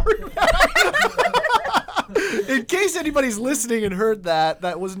 In case anybody's listening and heard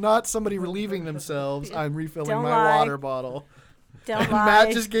that was not somebody relieving themselves. I'm refilling Don't my lie. water bottle. Don't And lie.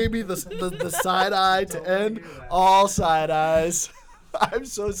 Matt just gave me the side eye to end all side eyes. I'm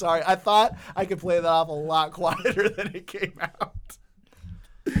so sorry. I thought I could play that off a lot quieter than it came out.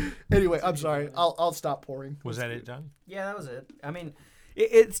 Anyway, I'm sorry. I'll stop pouring. Was that it, Johnny? Yeah, that was it. I mean,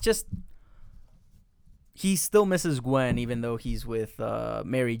 it's just he still misses Gwen even though he's with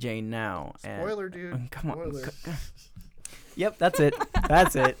Mary Jane now. And, Spoiler, dude. Come on. Spoiler. Yep, that's it.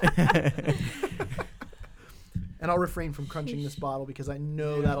 That's it. And I'll refrain from crunching this bottle because I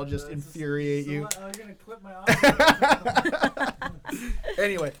know that'll just infuriate you. I'm gonna clip my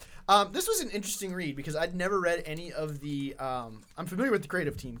Anyway, this was an interesting read because I'd never read any of the. I'm familiar with the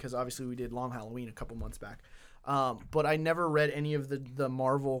creative team because obviously we did Long Halloween a couple months back, but I never read any of the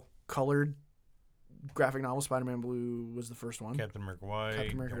Marvel colored graphic novel. Spider-Man Blue was the first one. Captain America White,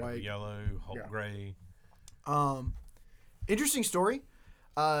 Captain America Daredevil White. Yellow, Hulk Yeah. Gray. Interesting story.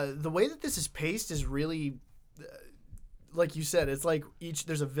 The way that this is paced is really, like you said, it's like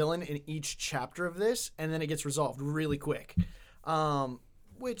there's a villain in each chapter of this, and then it gets resolved really quick.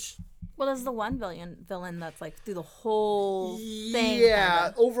 Which Well, there's the one villain that's like through the whole thing. yeah,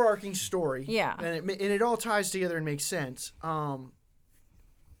 kinda. overarching story. Yeah. and it all ties together and makes sense.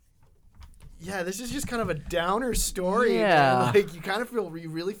 Yeah, this is just kind of a downer story. Yeah. Man. Like you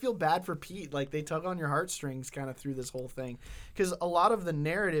really feel bad for Pete. Like they tug on your heartstrings kind of through this whole thing, because a lot of the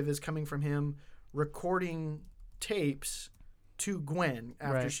narrative is coming from him recording tapes to Gwen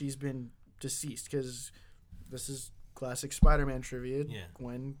after Right. she's been deceased. Because this is classic Spider-Man trivia. Yeah.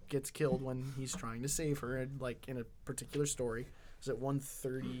 Gwen gets killed when he's trying to save her, and like in a particular story. Is it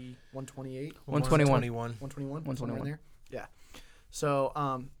 130, 128? 121. 121? 121. Somewhere in there? Yeah. So,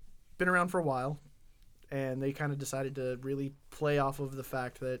 been around for a while, and they kind of decided to really play off of the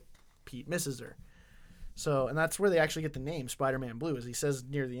fact that Pete misses her. So, and that's where they actually get the name Spider-Man Blue. As he says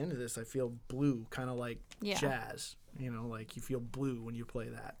near the end of this, I feel blue, kind of like Yeah. jazz. You know, like you feel blue when you play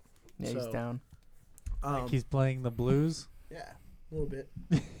that. Yeah, he's So, down. He's playing the blues. Yeah, a little bit.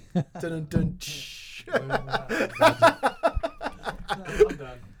 Dun, dun, dun, shh. I'm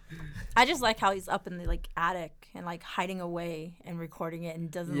done. I just like how he's up in the like attic and like hiding away and recording it and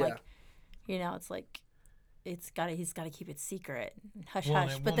doesn't Yeah. like, it's like, he's got to keep it secret, hush Well,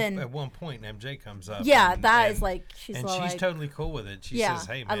 hush. at But one, then, at one point, MJ comes up. yeah, and, that and, is like she's and all she's like, totally cool with it. She Yeah, says,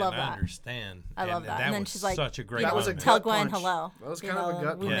 "Hey, I man, love I that. understand." I love that. And then was she's like, such a great That was a moment. tell gut Gwen punch. hello. That was You kind of a know,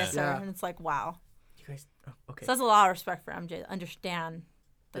 gut we punch. miss her, Yeah. and it's like wow. You guys, okay. So that's a lot of respect for MJ. To understand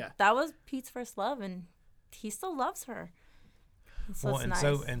that Yeah. that was Pete's first love, and he still loves her. And so it's and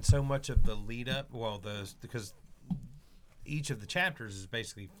nice. so much of the lead up, because each of the chapters is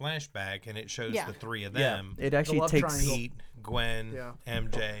basically flashback, and it shows Yeah. the three of Yeah, them. it actually love takes. triangle. Pete, Gwen, Yeah.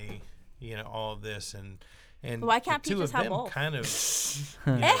 MJ, all of this, and Why can't the Pete two just of have them both? kind of happens,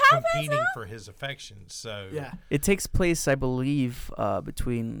 competing for his affections. So Yeah. It takes place, I believe,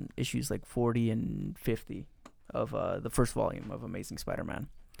 between issues like 40 and 50 of the first volume of Amazing Spider-Man.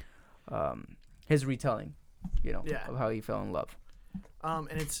 His retelling, Yeah. of how he fell in love. And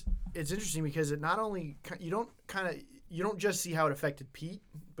it's interesting because it not only you don't just see how it affected Pete,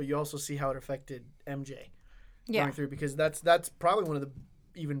 but you also see how it affected MJ yeah, going through, because that's probably one of the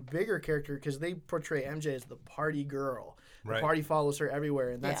even bigger character, because they portray MJ as the party girl, The Right. party follows her everywhere,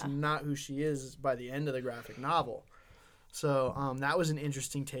 and that's Yeah. not who she is by the end of the graphic novel. So that was an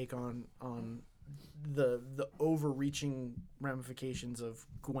interesting take on the overreaching ramifications of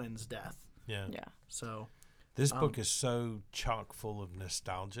Gwen's death. Yeah. Yeah. So This book is so chock full of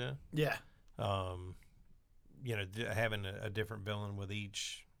nostalgia. yeah, Having a different villain with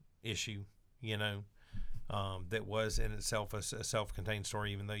each issue, that was in itself a self-contained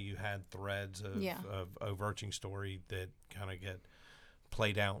story, even though you had threads of overarching story that kind of get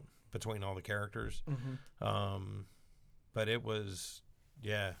played out between all the characters. But it was,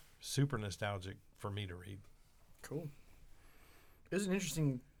 super nostalgic for me to read. cool. It was an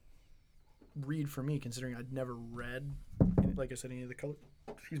interesting read for me, considering I'd never read, like I said, any of the color.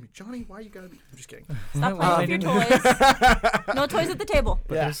 Excuse me, Johnny. Why you gotta be? I'm just kidding. Stop playing with your toys. No toys at the table.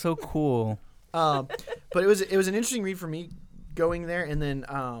 But they're so cool. But it was an interesting read for me going there, and then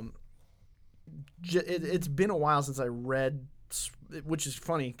it's been a while since I read, which is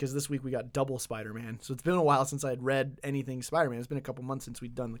funny because this week we got double Spider-Man, so it's been a while since I had read anything Spider-Man. It's been a couple months since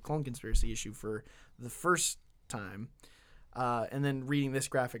we'd done the Clone Conspiracy issue for the first time, and then reading this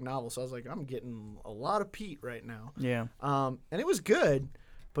graphic novel. So I was like, I'm getting a lot of Pete right now. Yeah. And it was good,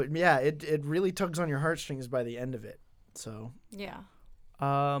 but yeah, it really tugs on your heartstrings by the end of it. So Yeah.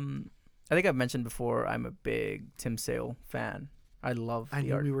 I think I've mentioned before, I'm a big Tim Sale fan. I love I the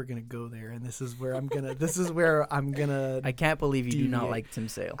knew art. we were gonna go there, and this is where I'm gonna. I can't believe you do not deviate. like Tim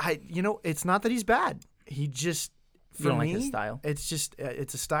Sale. It's not that he's bad. He just, for You don't me, like his style. It's just,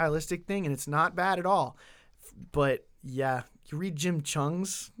 it's a stylistic thing, and it's not bad at all. But yeah, you read Jim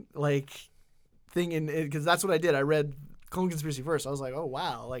Chung's thing, because that's what I did. I read Clone Conspiracy first. I was like, oh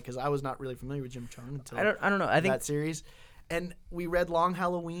wow, because I was not really familiar with Jim Chung until I don't know. I think that series. And we read Long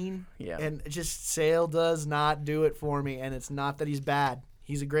Halloween, Yeah. and just Sale does not do it for me. And it's not that he's bad.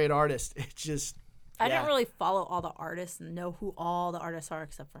 He's a great artist. It's just, I yeah. didn't really follow all the artists and know who all the artists are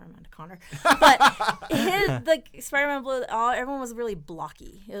except for Amanda Connor. But the Spider-Man Blue, everyone was really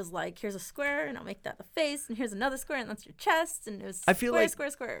blocky. It was like, here's a square, and I'll make that the face, and here's another square, and that's your chest, and it was I feel like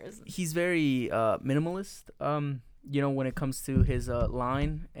squares. he's very minimalist. When it comes to his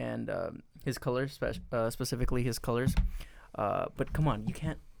line and his colors, specifically his colors. But come on, do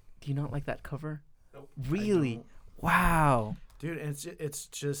you not like that cover? Nope, Really? Wow. Dude, and it's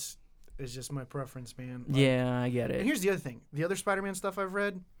just my preference, man. Yeah, I get And it. here's the other thing. The other Spider-Man stuff I've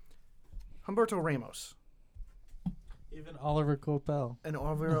read, Humberto Ramos Even Oliver Coipel. and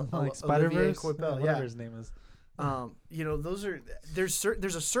Olivier Spider-Verse? Coipel, Whatever yeah. his name is.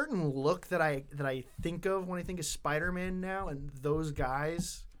 There's a certain look that I think of when I think of Spider-Man now, and those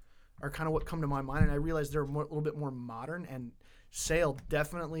guys are kind of what come to my mind, and I realize they're a little bit more modern, and Sale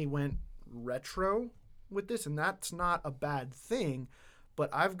definitely went retro with this, and that's not a bad thing, but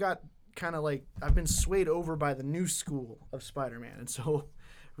I've got kind of I've been swayed over by the new school of Spider-Man, and so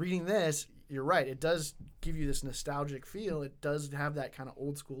reading this, you're right, it does give you this nostalgic feel. It does have that kind of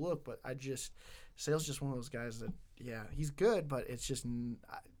old school look, but Sale's just one of those guys that, yeah, he's good, but it's just,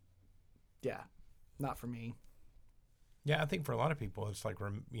 not for me. Yeah, I think for a lot of people, it's like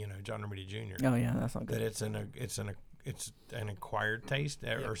John Romita Jr. Oh yeah, that's not That good. it's an acquired taste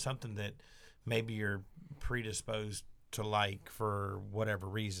or something that maybe you're predisposed to like for whatever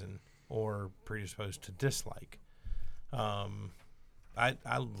reason, or predisposed to dislike. I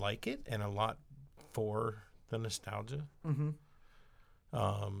like it, and a lot for the nostalgia. Mm-hmm.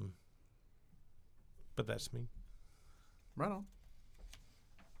 But that's me. Right on.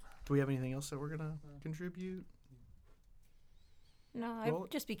 Do we have anything else that we're gonna contribute? No, Well-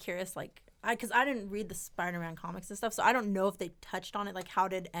 I'd just be curious, because I didn't read the Spider-Man comics and stuff, so I don't know if they touched on it. Like, how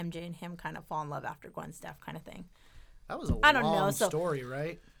did MJ and him kind of fall in love after Gwen's death, kind of thing. That was a I don't know, long so- story,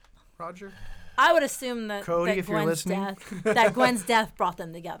 right, Roger? I would assume that, Cody, that if you're Gwen's listening. that Gwen's death brought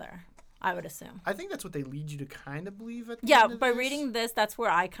them together. I would assume. I think that's what they lead you to kind of believe at the Yeah, end of by this. reading this, that's where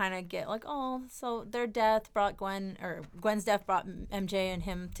I kind of get so their death brought Gwen's death brought MJ and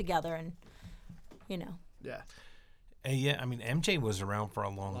him together, and Yeah. Yeah, I mean, MJ was around for a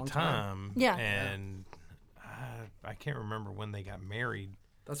long time. Yeah. And I can't remember when they got married.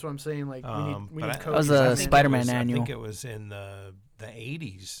 That's what I'm saying. We But need I- Cody. That was to a come in. Spider-Man I annual. think it was in the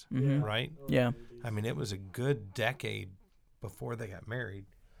 80s, Mhm. right? Yeah. I mean, it was a good decade before they got married.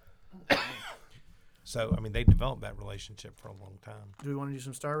 So, I mean, they developed that relationship for a long time. Do we want to do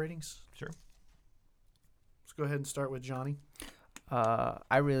some star ratings? Sure. Let's go ahead and start with Johnny.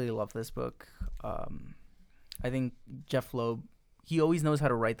 I really love this book. I think Jeph Lobe, he always knows how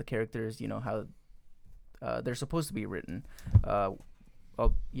to write the characters, how they're supposed to be written.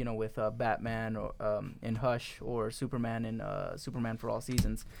 With Batman or in Hush, or Superman in Superman for All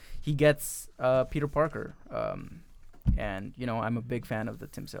Seasons. He gets Peter Parker And I'm a big fan of the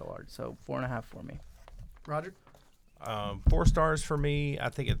Tim Sale art, so 4.5 for me. Roger? 4 stars for me. I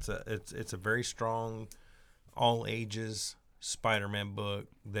think it's a very strong, all ages Spider-Man book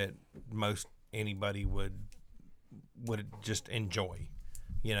that most anybody would just enjoy.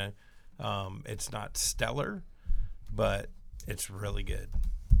 It's not stellar, but it's really good.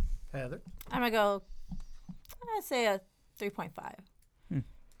 Heather? I'm going to go, I'd say a 3.5.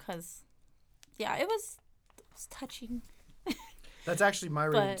 Because, it was touching. That's actually my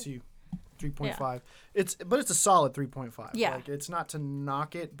rating too. 3.5. It's a solid 3.5. Yeah. Like, it's not to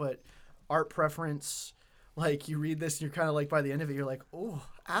knock it, but art preference, like, you read this and you're kind of like, by the end of it, you're like, oh,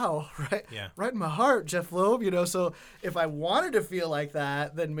 ow, right? Yeah. Right in my heart, Jeph Lobe, So if I wanted to feel like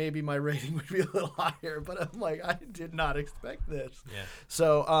that, then maybe my rating would be a little higher. But I'm like, I did not expect this. Yeah.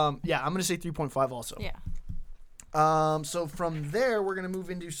 So, I'm going to say 3.5 also. Yeah. So from there, we're going to move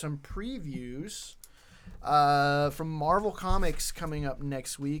into some previews. From Marvel Comics coming up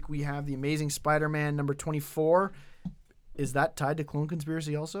next week, we have The Amazing Spider-Man number 24. Is that tied to Clone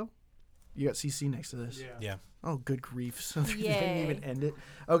Conspiracy also? You got CC next to this. Yeah. Oh, good grief. So they didn't Yay. even end it.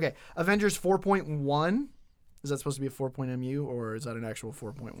 Okay. Avengers 4.1. Is that supposed to be a 4.mu or is that an actual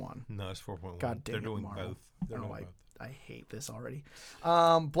 4.1? No, it's 4.1. God dang They're it, doing Marvel. both. They're doing both. I hate this already.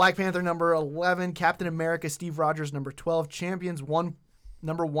 Black Panther number 11. Captain America Steve Rogers number 12. Champions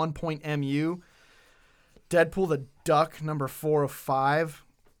number 1.mu. Deadpool the Duck number 4 of 5.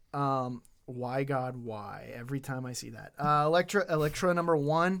 Why God why? Every time I see that. Elektra number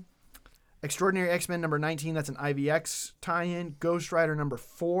 1. Extraordinary X-Men number 19. That's an IVX tie-in. Ghost Rider number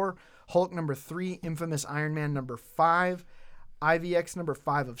 4. Hulk number 3. Infamous Iron Man number 5. IVX number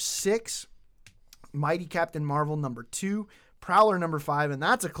 5 of 6. Mighty Captain Marvel number 2. Prowler number 5, and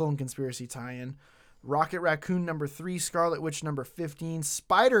that's a Clone Conspiracy tie-in. Rocket Raccoon number 3. Scarlet Witch number 15.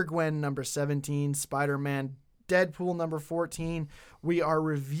 Spider-Gwen number 17. Spider-Man Deadpool number 14. We are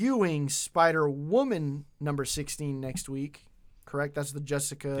reviewing Spider-Woman number 16 next week. Correct? That's the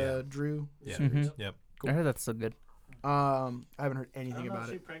Jessica Drew. Yeah. Mhm. Yep. I heard that's so good. I haven't heard anything about Is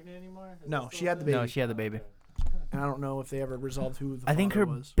she it. pregnant anymore? Is No, that she still had the a baby. No, she had the baby. And I don't know if they ever resolved who the I think father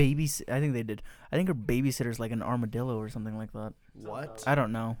her was. I think they did. I think her babysitter's like an armadillo or something like that. What? I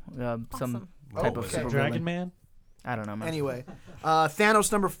don't know. Some Awesome. type Oh, of okay. supervillain. Dragon Man. I don't know, man. Anyway,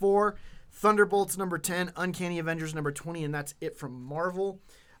 Thanos number 4, Thunderbolts number 10, Uncanny Avengers number 20, and that's it from Marvel.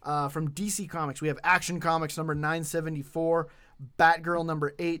 From DC Comics, we have Action Comics number 974, Batgirl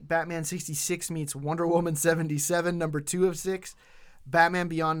number 8, Batman 66 meets Wonder Woman 77, number 2 of 6, Batman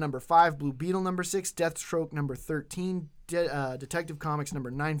Beyond number 5, Blue Beetle number 6, Deathstroke number 13, Detective Comics number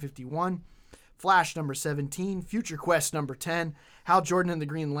 951, Flash number 17, Future Quest number 10, Hal Jordan and the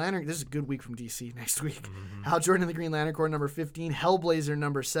Green Lantern. This is a good week from DC next week. Hal Jordan and the Green Lantern Corps number 15, Hellblazer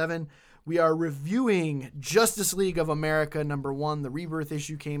number 7. We are reviewing Justice League of America number 1. The Rebirth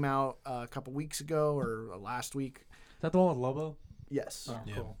issue came out a couple weeks ago or last week. Is that the one with Lobo? Yes. Oh,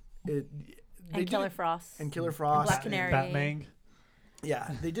 Yeah. cool. They And Killer did, Frost. and Killer Frost. Black Canary. Batman.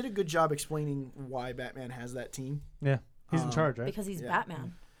 Yeah, they did a good job explaining why Batman has that team. Yeah, he's in charge, right? Because he's Yeah.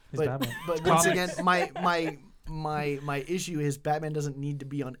 Batman. He's but Batman. but once again, my issue is Batman doesn't need to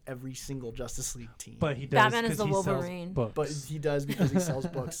be on every single Justice League team. But he does. Batman is 'cause the he sells Wolverine. books. But he does because he sells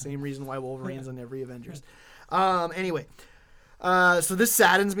books. Same reason why Wolverine's on every Avengers. Anyway, so this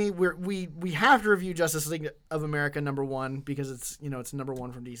saddens me. We have to review Justice League of America number 1 because it's number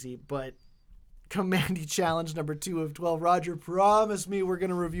 1 from DC. But Commandy Challenge number 2 of 12. Roger, promise me we're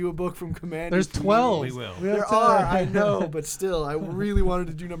gonna review a book from Commandy. There's 12. We will. We have There time. are, I know, but still, I really wanted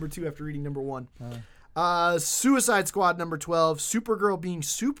to do number 2 after reading number 1. Suicide Squad number 12, Supergirl Being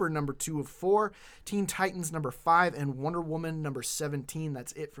Super number 2 of 4, Teen Titans number 5, and Wonder Woman number 17.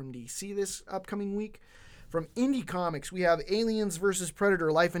 That's it from DC this upcoming week. From Indie Comics, we have Aliens vs. Predator,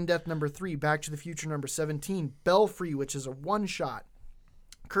 Life and Death number 3, Back to the Future number 17, Belfry, which is a one-shot,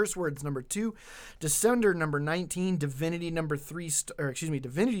 Curse Words number 2, Descender number 19, Divinity number 3,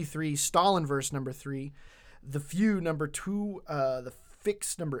 Divinity 3, Stalinverse number 3, The Few number 2, The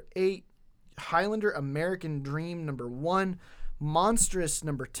Fix number 8, Highlander American Dream number 1, Monstrous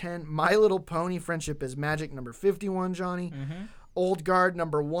number 10, My Little Pony Friendship is Magic number 51, Johnny. Old Guard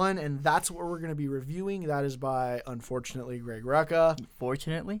number 1, and that's what we're going to be reviewing. That is by, unfortunately, Greg Rucka.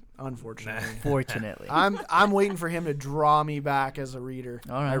 Fortunately. Unfortunately. I'm waiting for him to draw me back as a reader.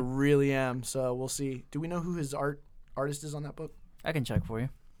 All right. I really am. So we'll see. Do we know who his artist is on that book? I can check for you.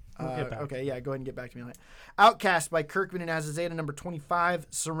 We'll get back. Okay, yeah, go ahead and get back to me on it. Outcast by Kirkman and Azazel number 25.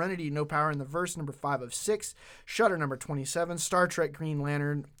 Serenity, No Power in the Verse, number 5 of 6. Shutter, number 27. Star Trek Green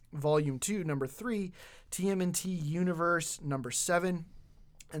Lantern, Volume 2, number 3. TMNT Universe, number 7.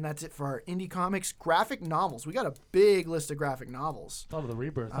 And that's it for our indie comics. Graphic novels. We got a big list of graphic novels Thought of the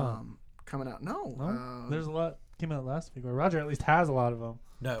Rebirth, huh? coming out. No? There's a lot came out last week. Or Roger at least has a lot of them.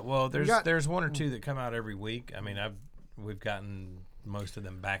 No, well, there's one or two that come out every week. I mean, we've gotten most of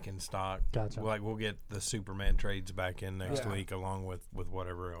them back in stock. Gotcha. Like we'll get the Superman trades back in next week, along with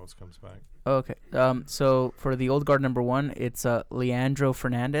whatever else comes back. Okay. So for the Old Guard #1, it's Leandro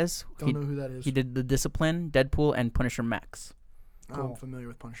Fernandez. Don't know who that is. He did The Discipline, Deadpool, and Punisher Max. Cool. I'm familiar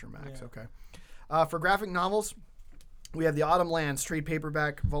with Punisher Max. Okay. For graphic novels, we have The Autumn Lands trade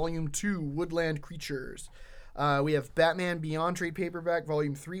paperback, Volume 2, Woodland Creatures. We have Batman Beyond trade paperback,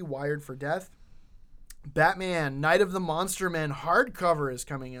 Volume 3, Wired for Death. Batman Night of the Monster Men hardcover is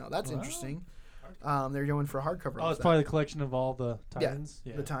coming out. That's interesting. They're going for a hardcover. Oh, it's probably the collection of all the tie-ins.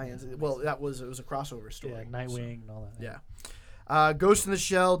 Yeah, the tie-ins. Well, it was a crossover story. Yeah, Nightwing and all that. Yeah. Ghost in the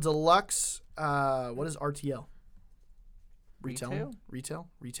Shell Deluxe. What is RTL?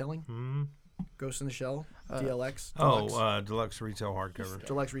 Retailing? Hmm. Ghost in the Shell DLX. Deluxe retail hardcover.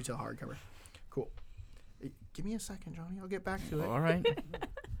 Deluxe retail hardcover. Cool. Give me a second, Johnny. I'll get back to it. All right.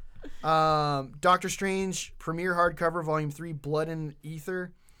 Doctor Strange premiere hardcover, Volume 3, Blood and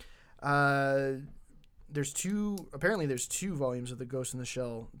Ether. There's two volumes of the Ghost in the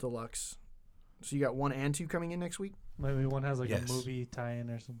Shell Deluxe. So you got 1 and 2 coming in next week? Maybe one has like a movie tie-in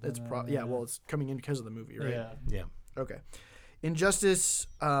or something. It's well, it's coming in because of the movie, right? Yeah. Okay. Injustice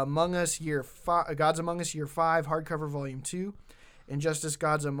Among Us Gods Among Us Year 5 hardcover Volume 2. Injustice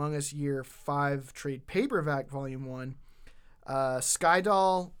Gods Among Us Year 5 trade paperback Volume 1.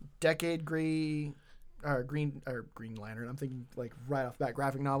 Skydoll Decade Green Lantern. I'm thinking like right off the bat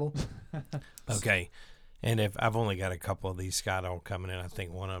graphic novel. Okay. And if I've only got a couple of these Skydoll coming in, I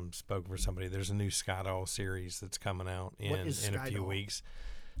think one of them spoke for somebody. There's a new Skydoll series that's coming out in a few weeks.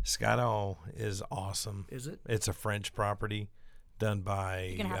 Skydoll is awesome. Is it? It's a French property done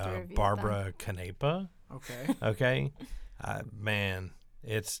by Barbara Canepa. Okay. Okay. Man,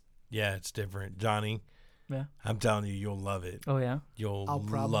 it's different. Johnny, I'm telling you, you'll love it. Oh, yeah? I'll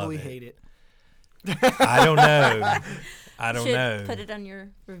probably hate it. I don't know. I don't know. Put it on your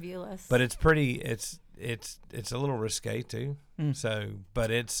review list. But it's pretty. It's a little risque too. So,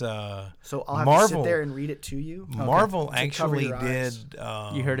 but it's so I'll have Marvel, to sit there and read it to you. Marvel actually did.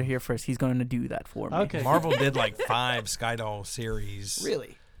 You heard it here first. He's going to do that for me. Okay. Marvel did like 5 Skydoll series.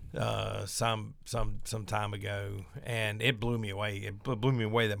 Really? Some time ago, and it blew me away. It blew me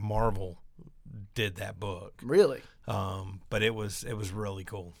away that Marvel did that book. Really? But it was really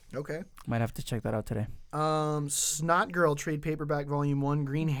cool. Okay. Might have to check that out today. Snot Girl trade paperback Volume 1,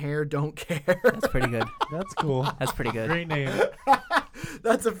 Green Hair Don't Care. That's pretty good. That's cool. That's pretty good. Great name.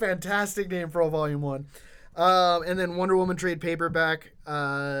 That's a fantastic name for a Volume 1. And then Wonder Woman trade paperback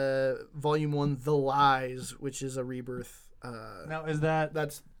Volume 1, The Lies, which is a rebirth. Now, is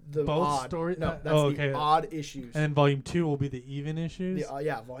that's the both odd stories? No, that's the odd issues. And then Volume 2 will be the even issues?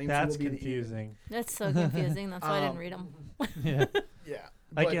 Volume 2 That's will be confusing. That's so confusing. That's why I didn't read them. Yeah. Yeah.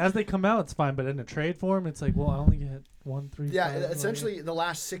 Like, as they come out, it's fine. But in a trade form, it's like, well, I only get 1, 3, 5. Yeah, essentially the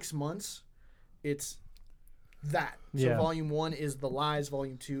last 6 months, it's that. So Volume 1 is The Lies.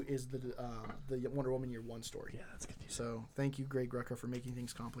 Volume 2 is the Wonder Woman Year 1 story. Yeah, that's confusing. So thank you, Greg Rucka, for making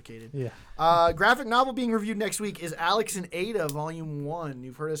things complicated. Yeah. Graphic novel being reviewed next week is Alex and Ada, Volume 1.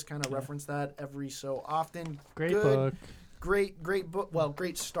 You've heard us kind of reference that every so often. Great book. Great book. Well,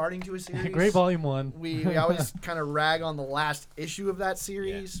 great starting to a series. Great Volume 1. We always kind of rag on the last issue of that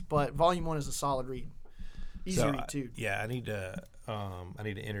series, but Volume 1 is a solid read. Easy read, too. I need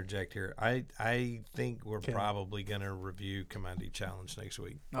to interject here. I think we're probably going to review Commodity Challenge next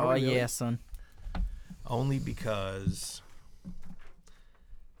week. Oh, yeah, son. Only because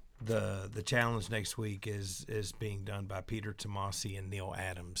the challenge next week is being done by Peter Tomasi and Neil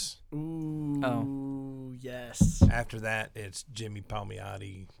Adams. Ooh, yes. After that, it's Jimmy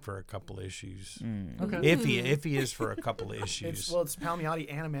Palminotti for a couple issues. Okay. If he is for a couple of issues. It's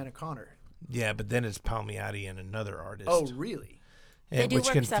Palmiotti and Amanda Connor. Yeah, but then it's Palmiotti and another artist. Oh, really? They do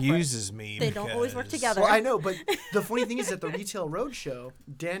which work confuses separate. me. They don't always work together. Well, I know, but the funny thing is at the Retail Roadshow,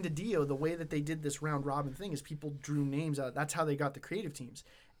 Dan DiDio, the way that they did this round robin thing is people drew names out. That's how they got the creative teams.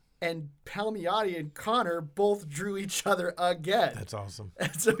 And Palmiotti and Connor both drew each other again. That's awesome.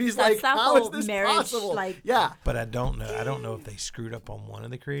 And so he's That's like, how is this marriage, possible? like- Yeah. But I don't know. I don't know if they screwed up on one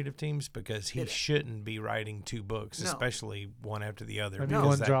of the creative teams because he shouldn't be writing 2 books, especially one after the other. Maybe Because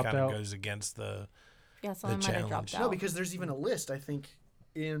one that dropped kind of out. goes against the Someone might have challenge. dropped out. No, because there's even a list, I think,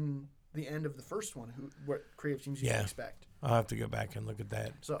 in the end of the first one, what creative teams you can expect. I'll have to go back and look at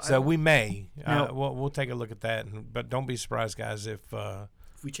that. So we may. No. We'll take a look at that. But don't be surprised, guys, if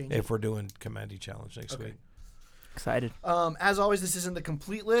we change it. we're doing Commodity Challenge next week. Excited. As always, this isn't the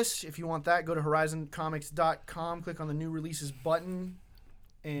complete list. If you want that, go to horizoncomics.com, click on the new releases button.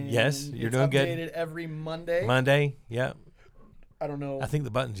 And Yes, you're it's doing good. updated every Monday. Monday, yeah. I don't know. I think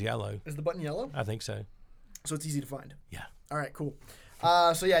the button's yellow. Is the button yellow? I think so. So it's easy to find. Yeah. All right, cool.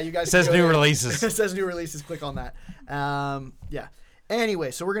 So yeah, you guys. It says can go new there. releases. It says new releases. Click on that. Yeah.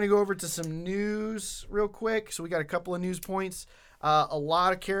 Anyway, so we're gonna go over to some news real quick. So we got a couple of news points. A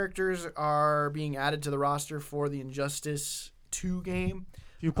lot of characters are being added to the roster for the Injustice 2 game.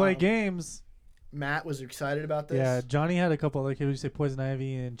 If you play games, Matt was excited about this. yeah, Johnny had a couple. Like, would you say Poison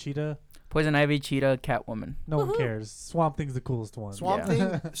Ivy and Cheetah? Poison Ivy, Cheetah, Catwoman. No one cares. Swamp Thing's the coolest one. Swamp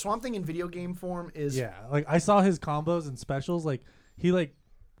Thing in video game form is Yeah, like I saw his combos and specials. Like he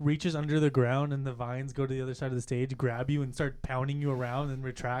reaches under the ground and the vines go to the other side of the stage, grab you and start pounding you around and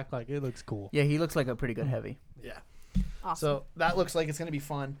retract. Like it looks cool. Yeah, he looks like a pretty good heavy. yeah. Awesome. So that looks like it's going to be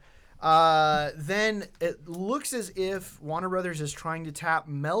fun. Then it looks as if Warner Brothers is trying to tap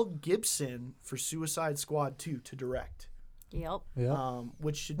Mel Gibson for Suicide Squad 2 to direct, Yep. Yeah.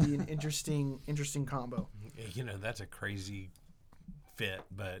 which should be an interesting combo. You know, that's a crazy fit,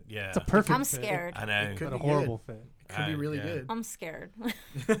 but yeah. It's a perfect. I'm fit. scared. I know. Could But a be horrible fit. It could be really Yeah. good. I'm scared.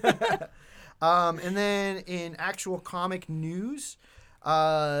 And then in actual comic news,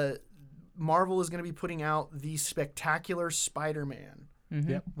 Marvel is going to be putting out the Spectacular Spider-Man. Mm-hmm.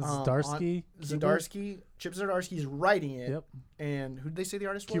 Yep. on Zdarsky. Zdarsky. Chip Zdarsky is writing it. Yep. And who did they say the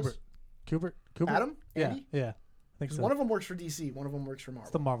artist was? Kubert. Adam? Yeah. Andy? Yeah. I think 'Cause so. one of them works for DC. One of them works for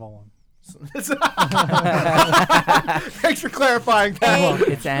It's the Marvel. Marvel one. Thanks for clarifying that.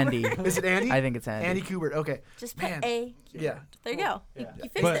 It's Andy. Is it Andy? I think it's Andy. Andy Kubert. Okay. Just put Man. A. Yeah. There you go. Yeah. You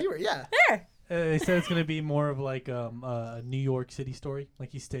fixed But- it. Kubert, yeah. There. They said it's gonna be more of like a New York City story,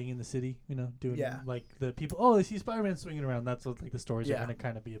 like he's staying in the city, doing Yeah. like the people. Oh, they see Spider-Man swinging around. That's what like the stories Yeah. are gonna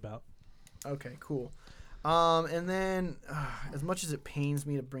kind of be about. Okay, cool. And then, as much as it pains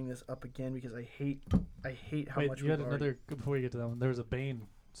me to bring this up again because I hate how Wait, much you had we've already- another before you get to that one. There was a Bane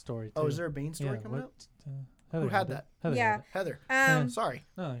story. Too. Oh, is there a Bane story coming out? Heather had that? Heather Yeah. had it. Heather. Um, Sorry.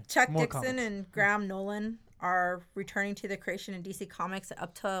 No, Chuck more Dixon comics. and Graham Nolan are returning to the creation in DC Comics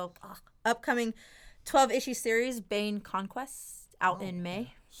up to upcoming 12-issue series Bane Conquest out in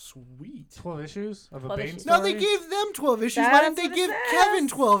May. Sweet. 12 issues of a 12 Bane issues. story. No, they gave them 12 issues. Why That's didn't they what it give says. Kevin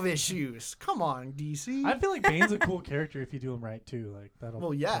 12 issues? Come on, DC. I feel like Bane's a cool character if you do him right too. Like that'll.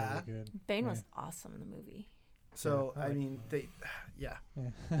 Well, yeah. Be good. Bane Yeah. was awesome in the movie. So, Yeah, I I like mean, Yeah.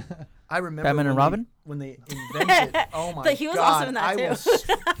 I remember Batman and when Robin? when they invented. Oh my But he was God! awesome in that, I will too.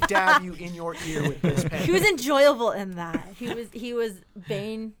 stab you in your ear with this pen. He was enjoyable in that. He was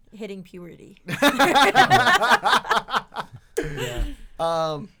Bane hitting puberty.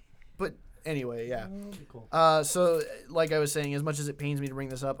 But anyway, yeah. That'll be cool. So, like I was saying, as much as it pains me to bring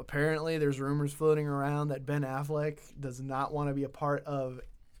this up, apparently there's rumors floating around that Ben Affleck does not want to be a part of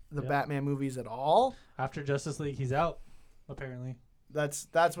the Yep. Batman movies at all. After Justice League, he's out. Apparently. That's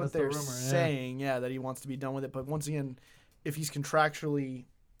what That's the they're rumor, yeah. saying. Yeah, that he wants to be done with it. But once again, if he's contractually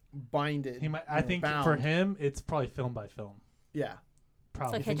binded, He might. I think bound, for him, it's probably film by film. yeah.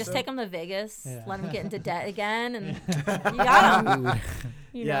 Probably. It's okay, just take him to Vegas, Yeah. let him get into debt again, and you got him.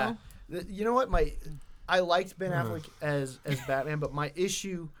 You Yeah. know? You know what? I liked Ben Affleck as Batman, but my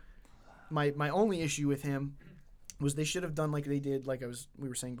only issue with him was they should have done like they did, we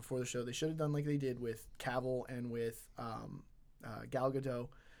were saying before the show, they should have done like they did with Cavill and with Gal Gadot,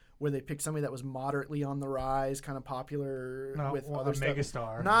 where they picked somebody that was moderately on the rise, kind of popular with other a stuff.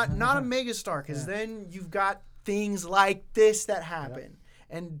 megastar. Not a megastar, because Yeah. then you've got things like this that happen,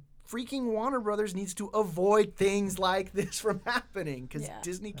 and freaking Warner Brothers needs to avoid things like this from happening because Yeah.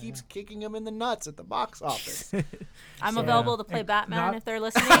 Disney keeps kicking them in the nuts at the box office. I'm So- available to play And Batman not- if they're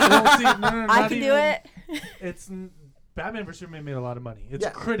listening. Well, see, no, I not can do even- it. It's Batman vs Superman made a lot of money. It's Yeah.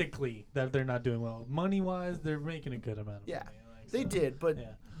 critically that they're not doing well. Money wise, they're making a good amount of Yeah. money. Like, They so, did, but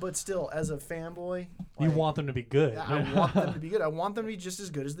yeah. but still, as a fanboy, You like, want them to be good. I want them to be good. I want them to be just as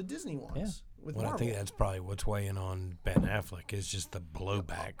good as the Disney ones with Well, I Marvel. think that's probably what's weighing on Ben Affleck is just the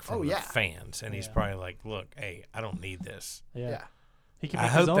blowback from Oh, the yeah. fans, and he's Yeah. probably like, "Look, hey, I don't need this. Yeah. Yeah. He can I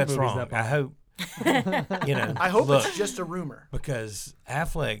make his hope own that's movies wrong. that I hope, I hope look, it's just a rumor. because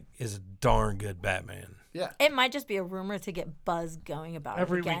Affleck is a darn good Batman. Yeah. It might just be a rumor to get buzz going about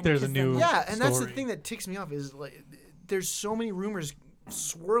Every it week again. there's a 'cause then, new- like, Yeah, and that's the story. thing that ticks me off is like there's so many rumors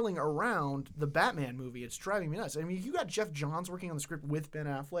swirling around the Batman movie. It's driving me nuts. I mean, you got Jeff Johns working on the script with Ben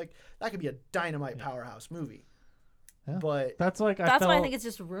Affleck. That could be a dynamite powerhouse movie. Yeah. But That's like That's I why I felt- think it's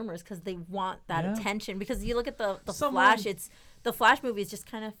just rumors because they want that Yeah. attention. Because you look at the Someone- Flash, the Flash movie is just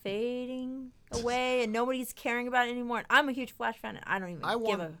kind of fading away, and nobody's caring about it anymore. And I'm a huge Flash fan, and I don't even I give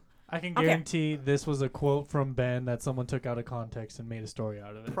want a. I can Okay. guarantee this was a quote from Ben that someone took out of context and made a story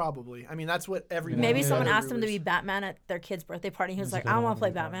out of it. Probably. I mean, that's what every Yeah. Maybe Yeah. someone Yeah. asked him to be Batman at their kid's birthday party. He was like, I I don't want to play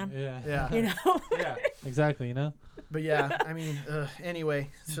be Batman. Yeah. Yeah. You know? Yeah. Exactly. You know. But yeah, I mean, anyway,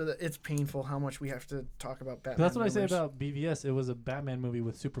 so it's painful how much we have to talk about Batman. That's what I say rumors. about BVS. It was a Batman movie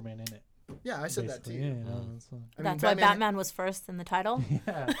with Superman in it. Yeah, I said that basically. too. Yeah, you know, that's I mean, That's why Batman was first in the title.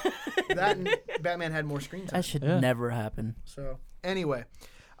 yeah. That and Batman had more screen time. That should Yeah. never happen. So anyway,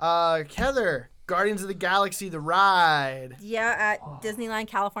 Heather, Guardians of the Galaxy: The Ride. Yeah, at Disneyland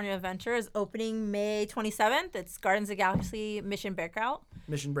California Adventure is opening May 27th. It's Guardians of the Galaxy Mission Breakout.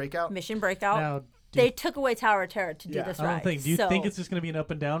 Mission Breakout. Mission Breakout. Now, They took away Tower of Terror to do Yeah. this I don't ride. think. Do you so think it's just gonna be an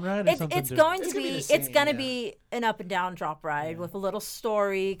up and down ride? Or something it's different? going to It's gonna be be the same, it's gonna yeah. be an up and down drop ride with a little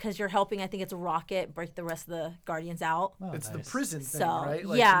story because you're helping. I think it's a Rocket break the rest of the Guardians out. Oh, It's the nice. prison thing, So right?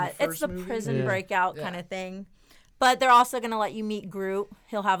 Like yeah, from it's the first movie? prison Yeah. breakout Yeah. kind of thing. But they're also gonna let you meet Groot.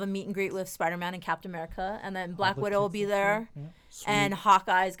 He'll have a meet and greet with Spider-Man and Captain America, and then Black the Widow will kids be and there, stuff, yeah. Sweet. and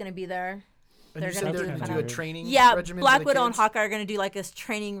Hawkeye is gonna be there. And they're you said gonna they're do gonna kinda do a weird. training Yeah, regimen Black for the Widow and kids? Hawkeye are gonna do like this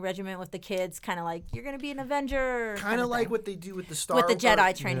training regimen with the kids, kind of like you're gonna be an Avenger. Kind of like thing. what they do with the Star with the Jedi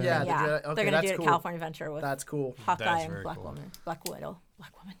Wars. training. Yeah, thing, the yeah. Jedi- okay, They're gonna that's do it cool. at California Adventure with That's cool. Hawkeye That's and very Black cool. Woman, Black Widow,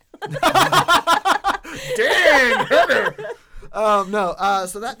 Black Woman. Dang, Heather. No.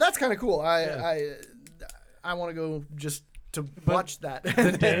 So that's kind of cool. I want to go just to watch that.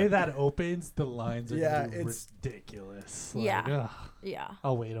 The day that opens, the lines are Yeah, gonna be it's- ridiculous. Yeah. ugh, Yeah.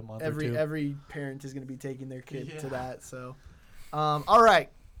 I'll wait a month or two. every parent is going to be taking their kid to Yeah. that. So, all right.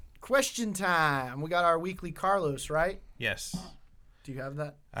 Question time. We got our weekly Carlos, right? Yes, Do you have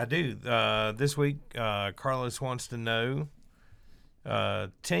that? I do. This week, Carlos wants to know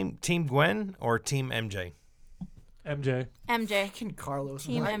Team Gwen or Team MJ? MJ. MJ. Fucking Carlos.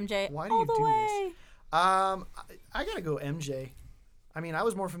 Team why, MJ. Why do all you the do way. this? I gotta go MJ. I mean, I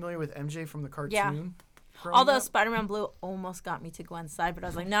was more familiar with MJ from the cartoon. Yeah. growing Although up. Spider-Man Blue almost got me to Gwen's side, but I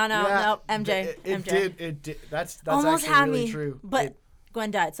was like, no, Yeah, MJ. It MJ. did. That's almost actually had really me, true. but Gwen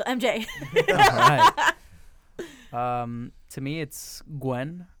died, so MJ. All right. To me, it's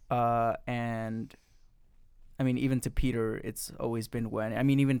Gwen. And I mean, even to Peter, it's always been Gwen. I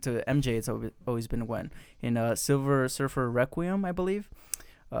mean, even to MJ, it's always been Gwen. In Silver Surfer Requiem, I believe,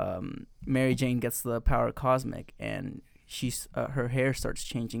 Mary Jane gets the power cosmic, and she's her hair starts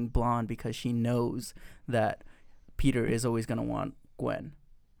changing blonde because she knows that Peter is always gonna want Gwen.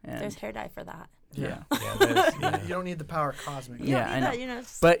 And There's hair dye for that. yeah. You don't need the power cosmic. You Yeah, don't I need know. that, you know. It's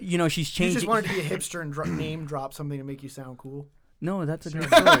just- But she's You changing. just wanted to be a hipster and name drop something to make you sound cool. No, that's a great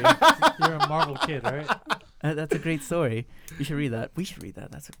story. You're a Marvel kid, right? That's a great story. You should read that. We should read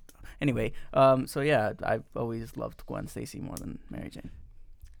that. Anyway. So yeah, I've always loved Gwen Stacy more than Mary Jane.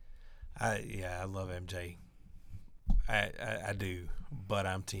 I love MJ. I do, but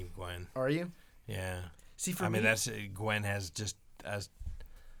I'm Team Gwen. Are you? Yeah. See, for I mean, me, that's Gwen has just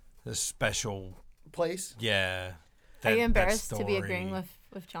a special. place. Yeah. Are you that embarrassed to be story. agreeing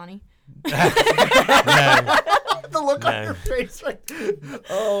with Johnny? No. The look on No. your face, like,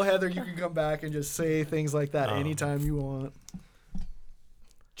 oh, Heather, you can come back and just say things like that Oh. anytime you want.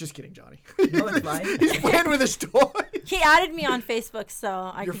 Just kidding, Johnny. No, it's fine. He's playing with his toy. He added me on Facebook, so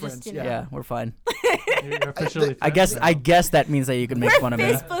I You're could friends, just, you yeah. know. Yeah, we're fine. You're officially. I guess that means that you can make We're fun of me.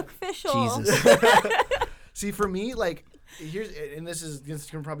 Facebook official. Jesus. See, for me, like, here's, and this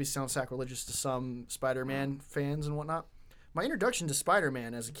can probably sound sacrilegious to some Spider-Man fans and whatnot. My introduction to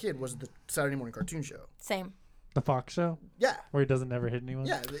Spider-Man as a kid was the Saturday morning cartoon show. Same. The Fox show, Yeah, where he doesn't never hit anyone.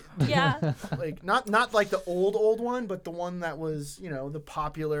 yeah, Yeah. like not like the old one, but the one that was the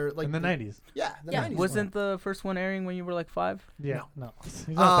popular like in the 90s. Yeah, the Yeah. 90s Wasn't the first one airing when you were like 5? Yeah, no. He's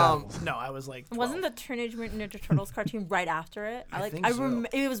one. not that old. No, I was like 12. Wasn't the Teenage Mutant Ninja Turtles cartoon right after it? I think so.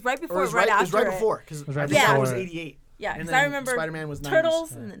 It was right Or before, it was right it after was right it. before because was right I think that before was it. 88. Yeah, And because then I remember Spider-Man was 90s.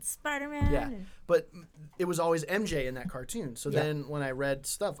 Turtles Yeah. and then Spider-Man. Yeah. and- But it was always MJ in that cartoon. So Yeah. then when I read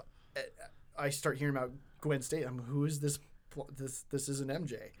stuff, I start hearing about Gwen Stacy. I'm who is this? This is an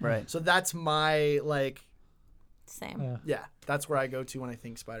MJ. Right. So that's my like. Same. Yeah, that's where I go to when I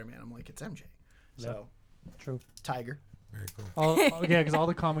think Spider-Man. I'm like, it's MJ. So True. Tiger. Very cool. Yeah, because all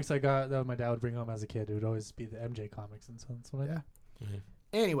the comics I got that my dad would bring home as a kid, it would always be the MJ comics, and so that's what I did.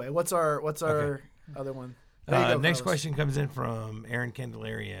 Anyway, what's our other one? There you go, Next Carlos. question comes in from Aaron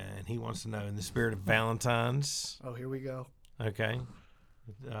Candelaria, and he wants to know, in the spirit of Valentine's, Oh, here we go. okay,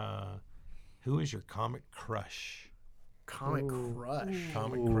 who is your comic crush? Comic crush.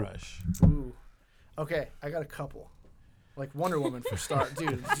 Comic crush. Ooh. Okay, I got a couple. Like Wonder Woman for start,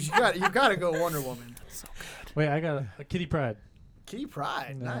 dude. You got to go Wonder Woman. Wait, I got a Kitty Pryde. Kitty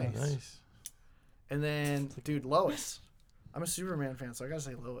Pryde, Nice. nice. And then, dude, Lois. I'm a Superman fan, so I gotta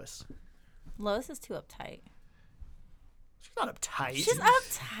say Lois. Lois is too uptight. She's not uptight. She's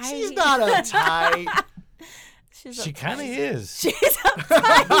uptight. She's not uptight. She kind of is. She's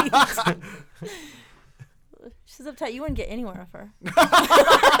uptight. She's uptight. You wouldn't get anywhere with her.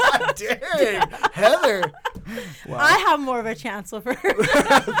 Dang, Heather. Wow. I have more of a chance with her.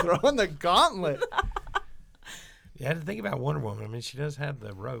 Throwing the gauntlet. You had to think about Wonder Woman. I mean, she does have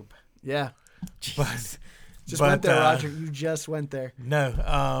the rope. Yeah. But went there, Roger. You just went there.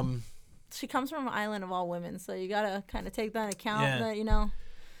 No. She comes from an island of all women, so you gotta kind of take that into account. Yeah. That, you know.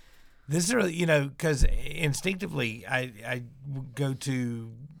 This is really, because instinctively I go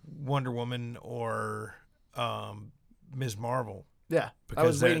to Wonder Woman or Ms. Marvel. Yeah, because I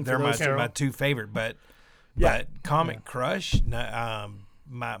was waiting they're for those my two favorite. But comic crush,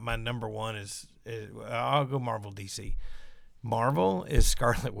 my number one is I'll go Marvel DC. Marvel is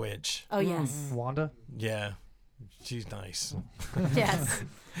Scarlet Witch. Oh yes, Wanda. Yeah, she's nice. Yes.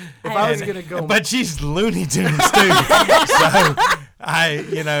 If I was gonna go, but she's Looney Tunes too. So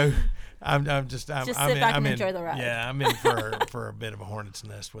I'm just sit back and enjoy the ride. Yeah, I'm in for a bit of a hornet's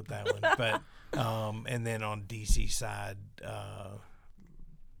nest with that one. But and then on DC side,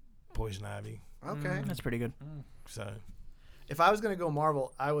 Poison Ivy. Okay, that's pretty good. So if I was gonna go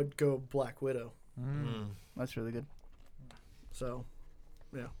Marvel, I would go Black Widow. That's really good. So,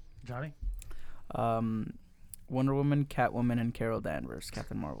 yeah, Johnny. Wonder Woman, Catwoman, and Carol Danvers,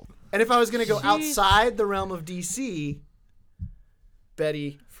 Captain Marvel. And if I was gonna go outside the realm of DC,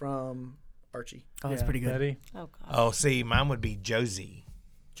 Betty from Archie. Oh, that's pretty good. Betty. Oh god. Oh, see, mine would be Josie.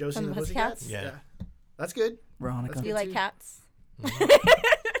 Josie From and the the Pussycats? Yeah. That's good. Veronica. That's You good like too. cats?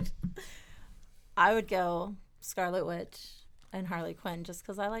 I would go Scarlet Witch and Harley Quinn just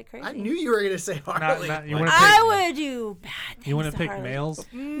because I like crazy. I knew you were gonna say Harley. You wouldn't pick, I would do bad things. you wouldn't to pick Harley. males?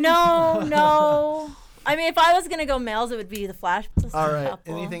 No. I mean, if I was gonna go males, it would be the Flash. All right.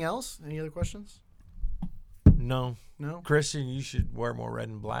 couple. Anything else? Any other questions? No, No. Christian, you should wear more red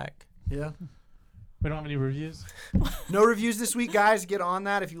and black. Yeah. We don't have any reviews. No reviews this week, guys. Get on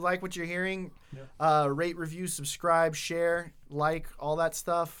that. If you like what you're hearing, Yeah. rate, review, subscribe, share, like, all that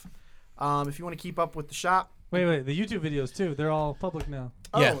stuff. If you want to keep up with the shop. Wait. The YouTube videos too. They're all public now.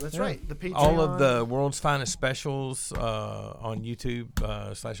 Oh, Yeah. that's Yeah. right. The Patreon. All of the world's finest specials on YouTube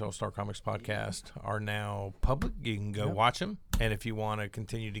 / All Star Comics Podcast are now public. You can go watch them. And if you want to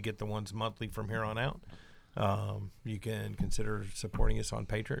continue to get the ones monthly from here on out, you can consider supporting us on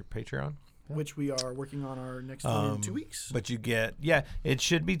Patreon. Which we are working on our next one in 2 weeks. But you get, it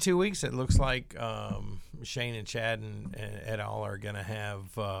should be 2 weeks. It looks like Shane and Chad and et al. Are going to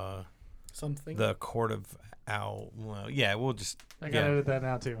have Something. the Court of Owl. Well, yeah, we'll just. I gotta edit that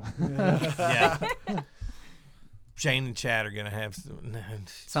now too. Yeah. Shane and Chad are going to have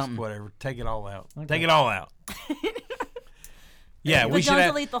Something. Whatever. Take it all out. Okay. Take it all out. Yeah, But we should don't have,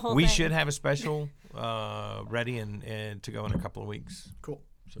 delete the whole we thing. should have a special ready and to go in a couple of weeks. Cool.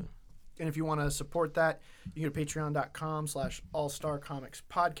 So. And if you want to support that, you can go to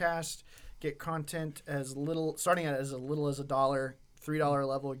patreon.com/allstarcomicspodcast. Get content starting at as little as $1. $3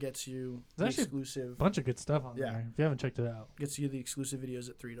 level gets you the There's actually exclusive. a bunch of good stuff on Yeah. there. If you haven't checked it out. Gets you the exclusive videos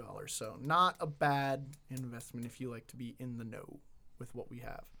at $3. So not a bad investment if you like to be in the know with what we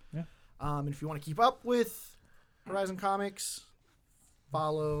have. Yeah. And if you want to keep up with Horizon Comics,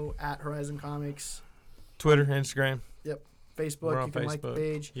 follow at Horizon Comics. Twitter, Instagram. Yep. We're Facebook. on You can like the Facebook.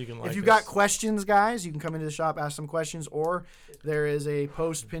 page. You can like If you us. got questions, guys, you can come into the shop, ask some questions, or there is a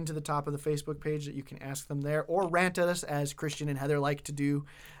post pinned to the top of the Facebook page that you can ask them there, or rant at us as Christian and Heather like to do.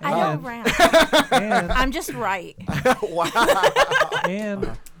 I don't rant. And, I'm just right. Wow. and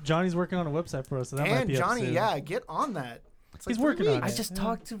Johnny's working on a website for us, so that might And be up Johnny, soon. get on that. It's He's 3 working on weeks. I just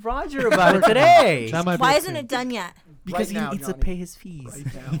talked to Roger about it today. That might be Why up isn't soon. it done yet? Because Right now, he needs to Johnny. pay his fees.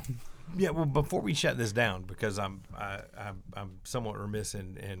 Right now. Yeah, well, before we shut this down, because I'm somewhat remiss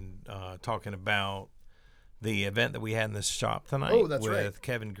in talking about the event that we had in this shop tonight. Oh, that's with right.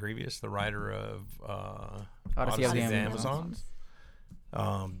 Kevin Grievous, the writer of Odyssey of the Amazons.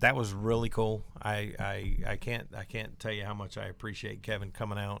 That was really cool. I can't tell you how much I appreciate Kevin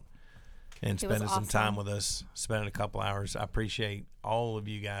coming out and It was spending some time awesome. with us, spending a couple hours. I appreciate all of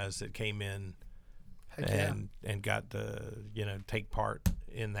you guys that came in Heck yeah. and got to take part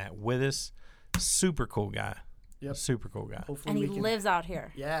in that with us. Super cool guy. Yep. Super cool guy. Hopefully And he we can, lives out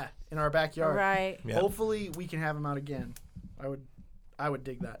here. Yeah, in our backyard. Right. Yeah. Hopefully we can have him out again. I would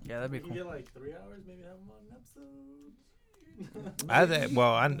dig that. Yeah, that'd be You cool. get like 3 hours, maybe have him on an episode.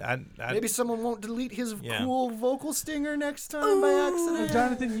 Maybe someone won't delete his Yeah. cool vocal stinger next time by accident.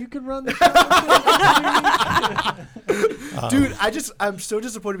 Jonathan, you can run the show. Dude, I'm so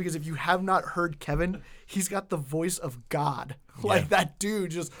disappointed because if you have not heard Kevin, he's got the voice of God. Like that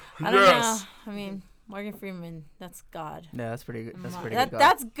dude just. I don't know. I mean, Morgan Freeman, that's God. Yeah, that's pretty good. That's pretty good.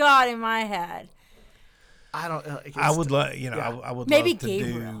 That's God in my head. I don't. I would love, I would Maybe love to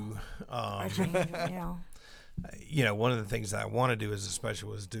Gabriel. do. One of the things that I want to do as a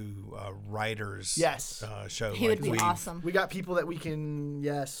special is do writers. Yes. Show. He would be awesome. We got people that we can.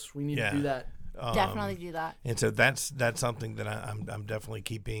 Yes, we need to do that. Definitely do that. And so that's something that I'm definitely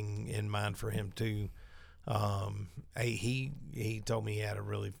keeping in mind for him too. He told me he had a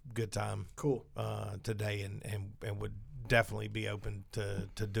really good time. Cool. Today and would definitely be open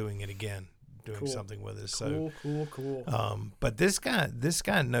to doing it again. Doing something with us. Cool. But this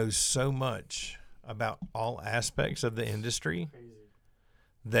guy knows so much about all aspects of the industry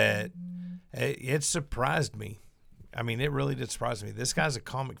that it surprised me. I mean, it really did surprise me. This guy's a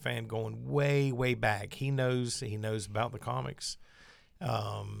comic fan going way, way back. He knows about the comics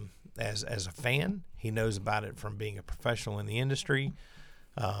as a fan. He knows about it from being a professional in the industry.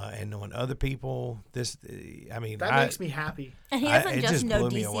 And knowing other people, that makes me happy. And he doesn't just know blew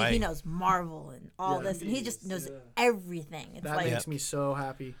me DC; away. he knows Marvel and all this, and he just knows everything. It's That makes me so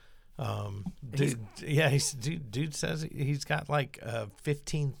happy. Dude says he's got like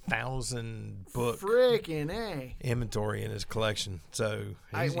 15,000 book freaking A inventory in his collection. So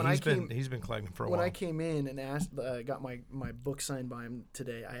he's been collecting for a while. When I came in and got my book signed by him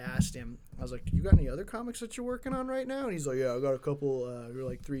today, I asked him. I was like, "You got any other comics that you're working on right now?" And he's like, "Yeah, I got a couple.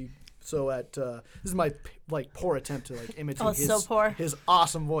 Like 3." So this is my poor attempt to imitate his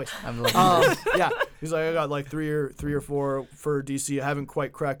awesome voice. I'm loving this. Yeah, he's like, I got like three or four for DC. I haven't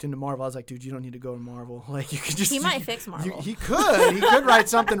quite cracked into Marvel. I was like, dude, you don't need to go to Marvel. Like, you could just. He might fix Marvel. He could write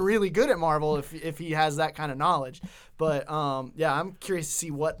something really good at Marvel if he has that kind of knowledge. But I'm curious to see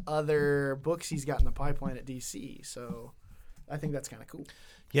what other books he's got in the pipeline at DC. So I think that's kind of cool.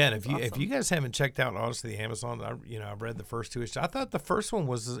 Yeah, and if you guys haven't checked out honestly the Amazon, I've read the first 2 issues. I thought the first one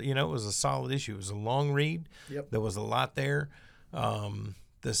was it was a solid issue. It was a long read. Yep. There was a lot there.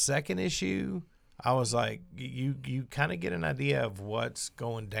 The second issue, I was like, you kind of get an idea of what's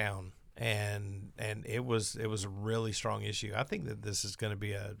going down, and it was a really strong issue. I think that this is going to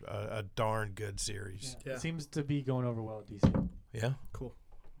be a darn good series. Yeah. It seems to be going over well at DC. Yeah. Cool.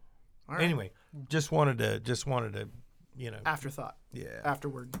 All right. Anyway, just wanted to. Afterthought. Yeah.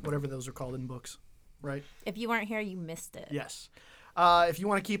 Afterward, whatever those are called in books, right? If you weren't here, you missed it. Yes. If you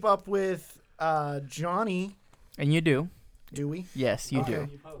want to keep up with Johnny. And you do. Do we? Yes, you Okay.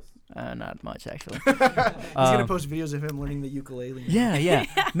 do. Not much, actually. He's going to post videos of him learning the ukulele. Yeah.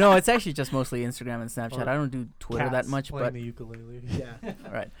 No, it's actually just mostly Instagram and Snapchat. I don't do Twitter that much, playing but the ukulele. Yeah.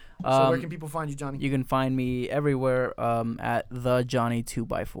 all right. So where can people find you, Johnny? You can find me everywhere at the Johnny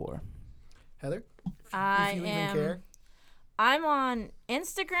 2x4. Heather? I if you am. even care. I'm on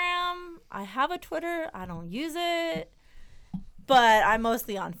Instagram. I have a Twitter. I don't use it, but I'm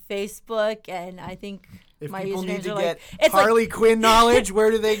mostly on Facebook, and I think If my people usernames need to are get it's Harley Quinn knowledge,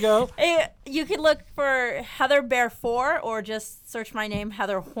 where do they go? You could look for Heather Bear 4, or just search my name,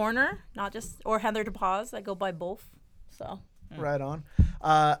 Heather Horner, or Heather Depaz. I go by both. So Right on.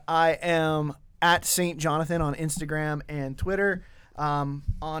 I am at St. Jonathan on Instagram and Twitter. On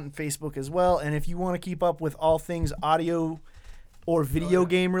Facebook as well. And if you want to keep up with all things audio or video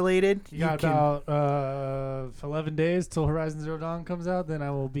game related, you got about 11 days till Horizon Zero Dawn comes out, then I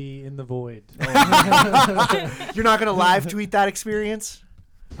will be in the void. You're not going to live tweet that experience?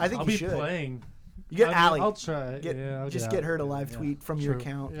 I think I'll you be should. playing. You get Allie. I'll try. Get her to live tweet from your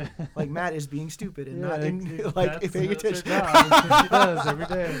account. Yeah. Like, Matt is being stupid and not that's paying her attention. job. She does every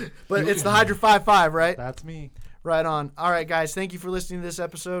day. But it's the Hydra 5-5, right? That's me. Right on. All right, guys. Thank you for listening to this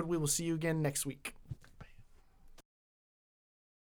episode. We will see you again next week.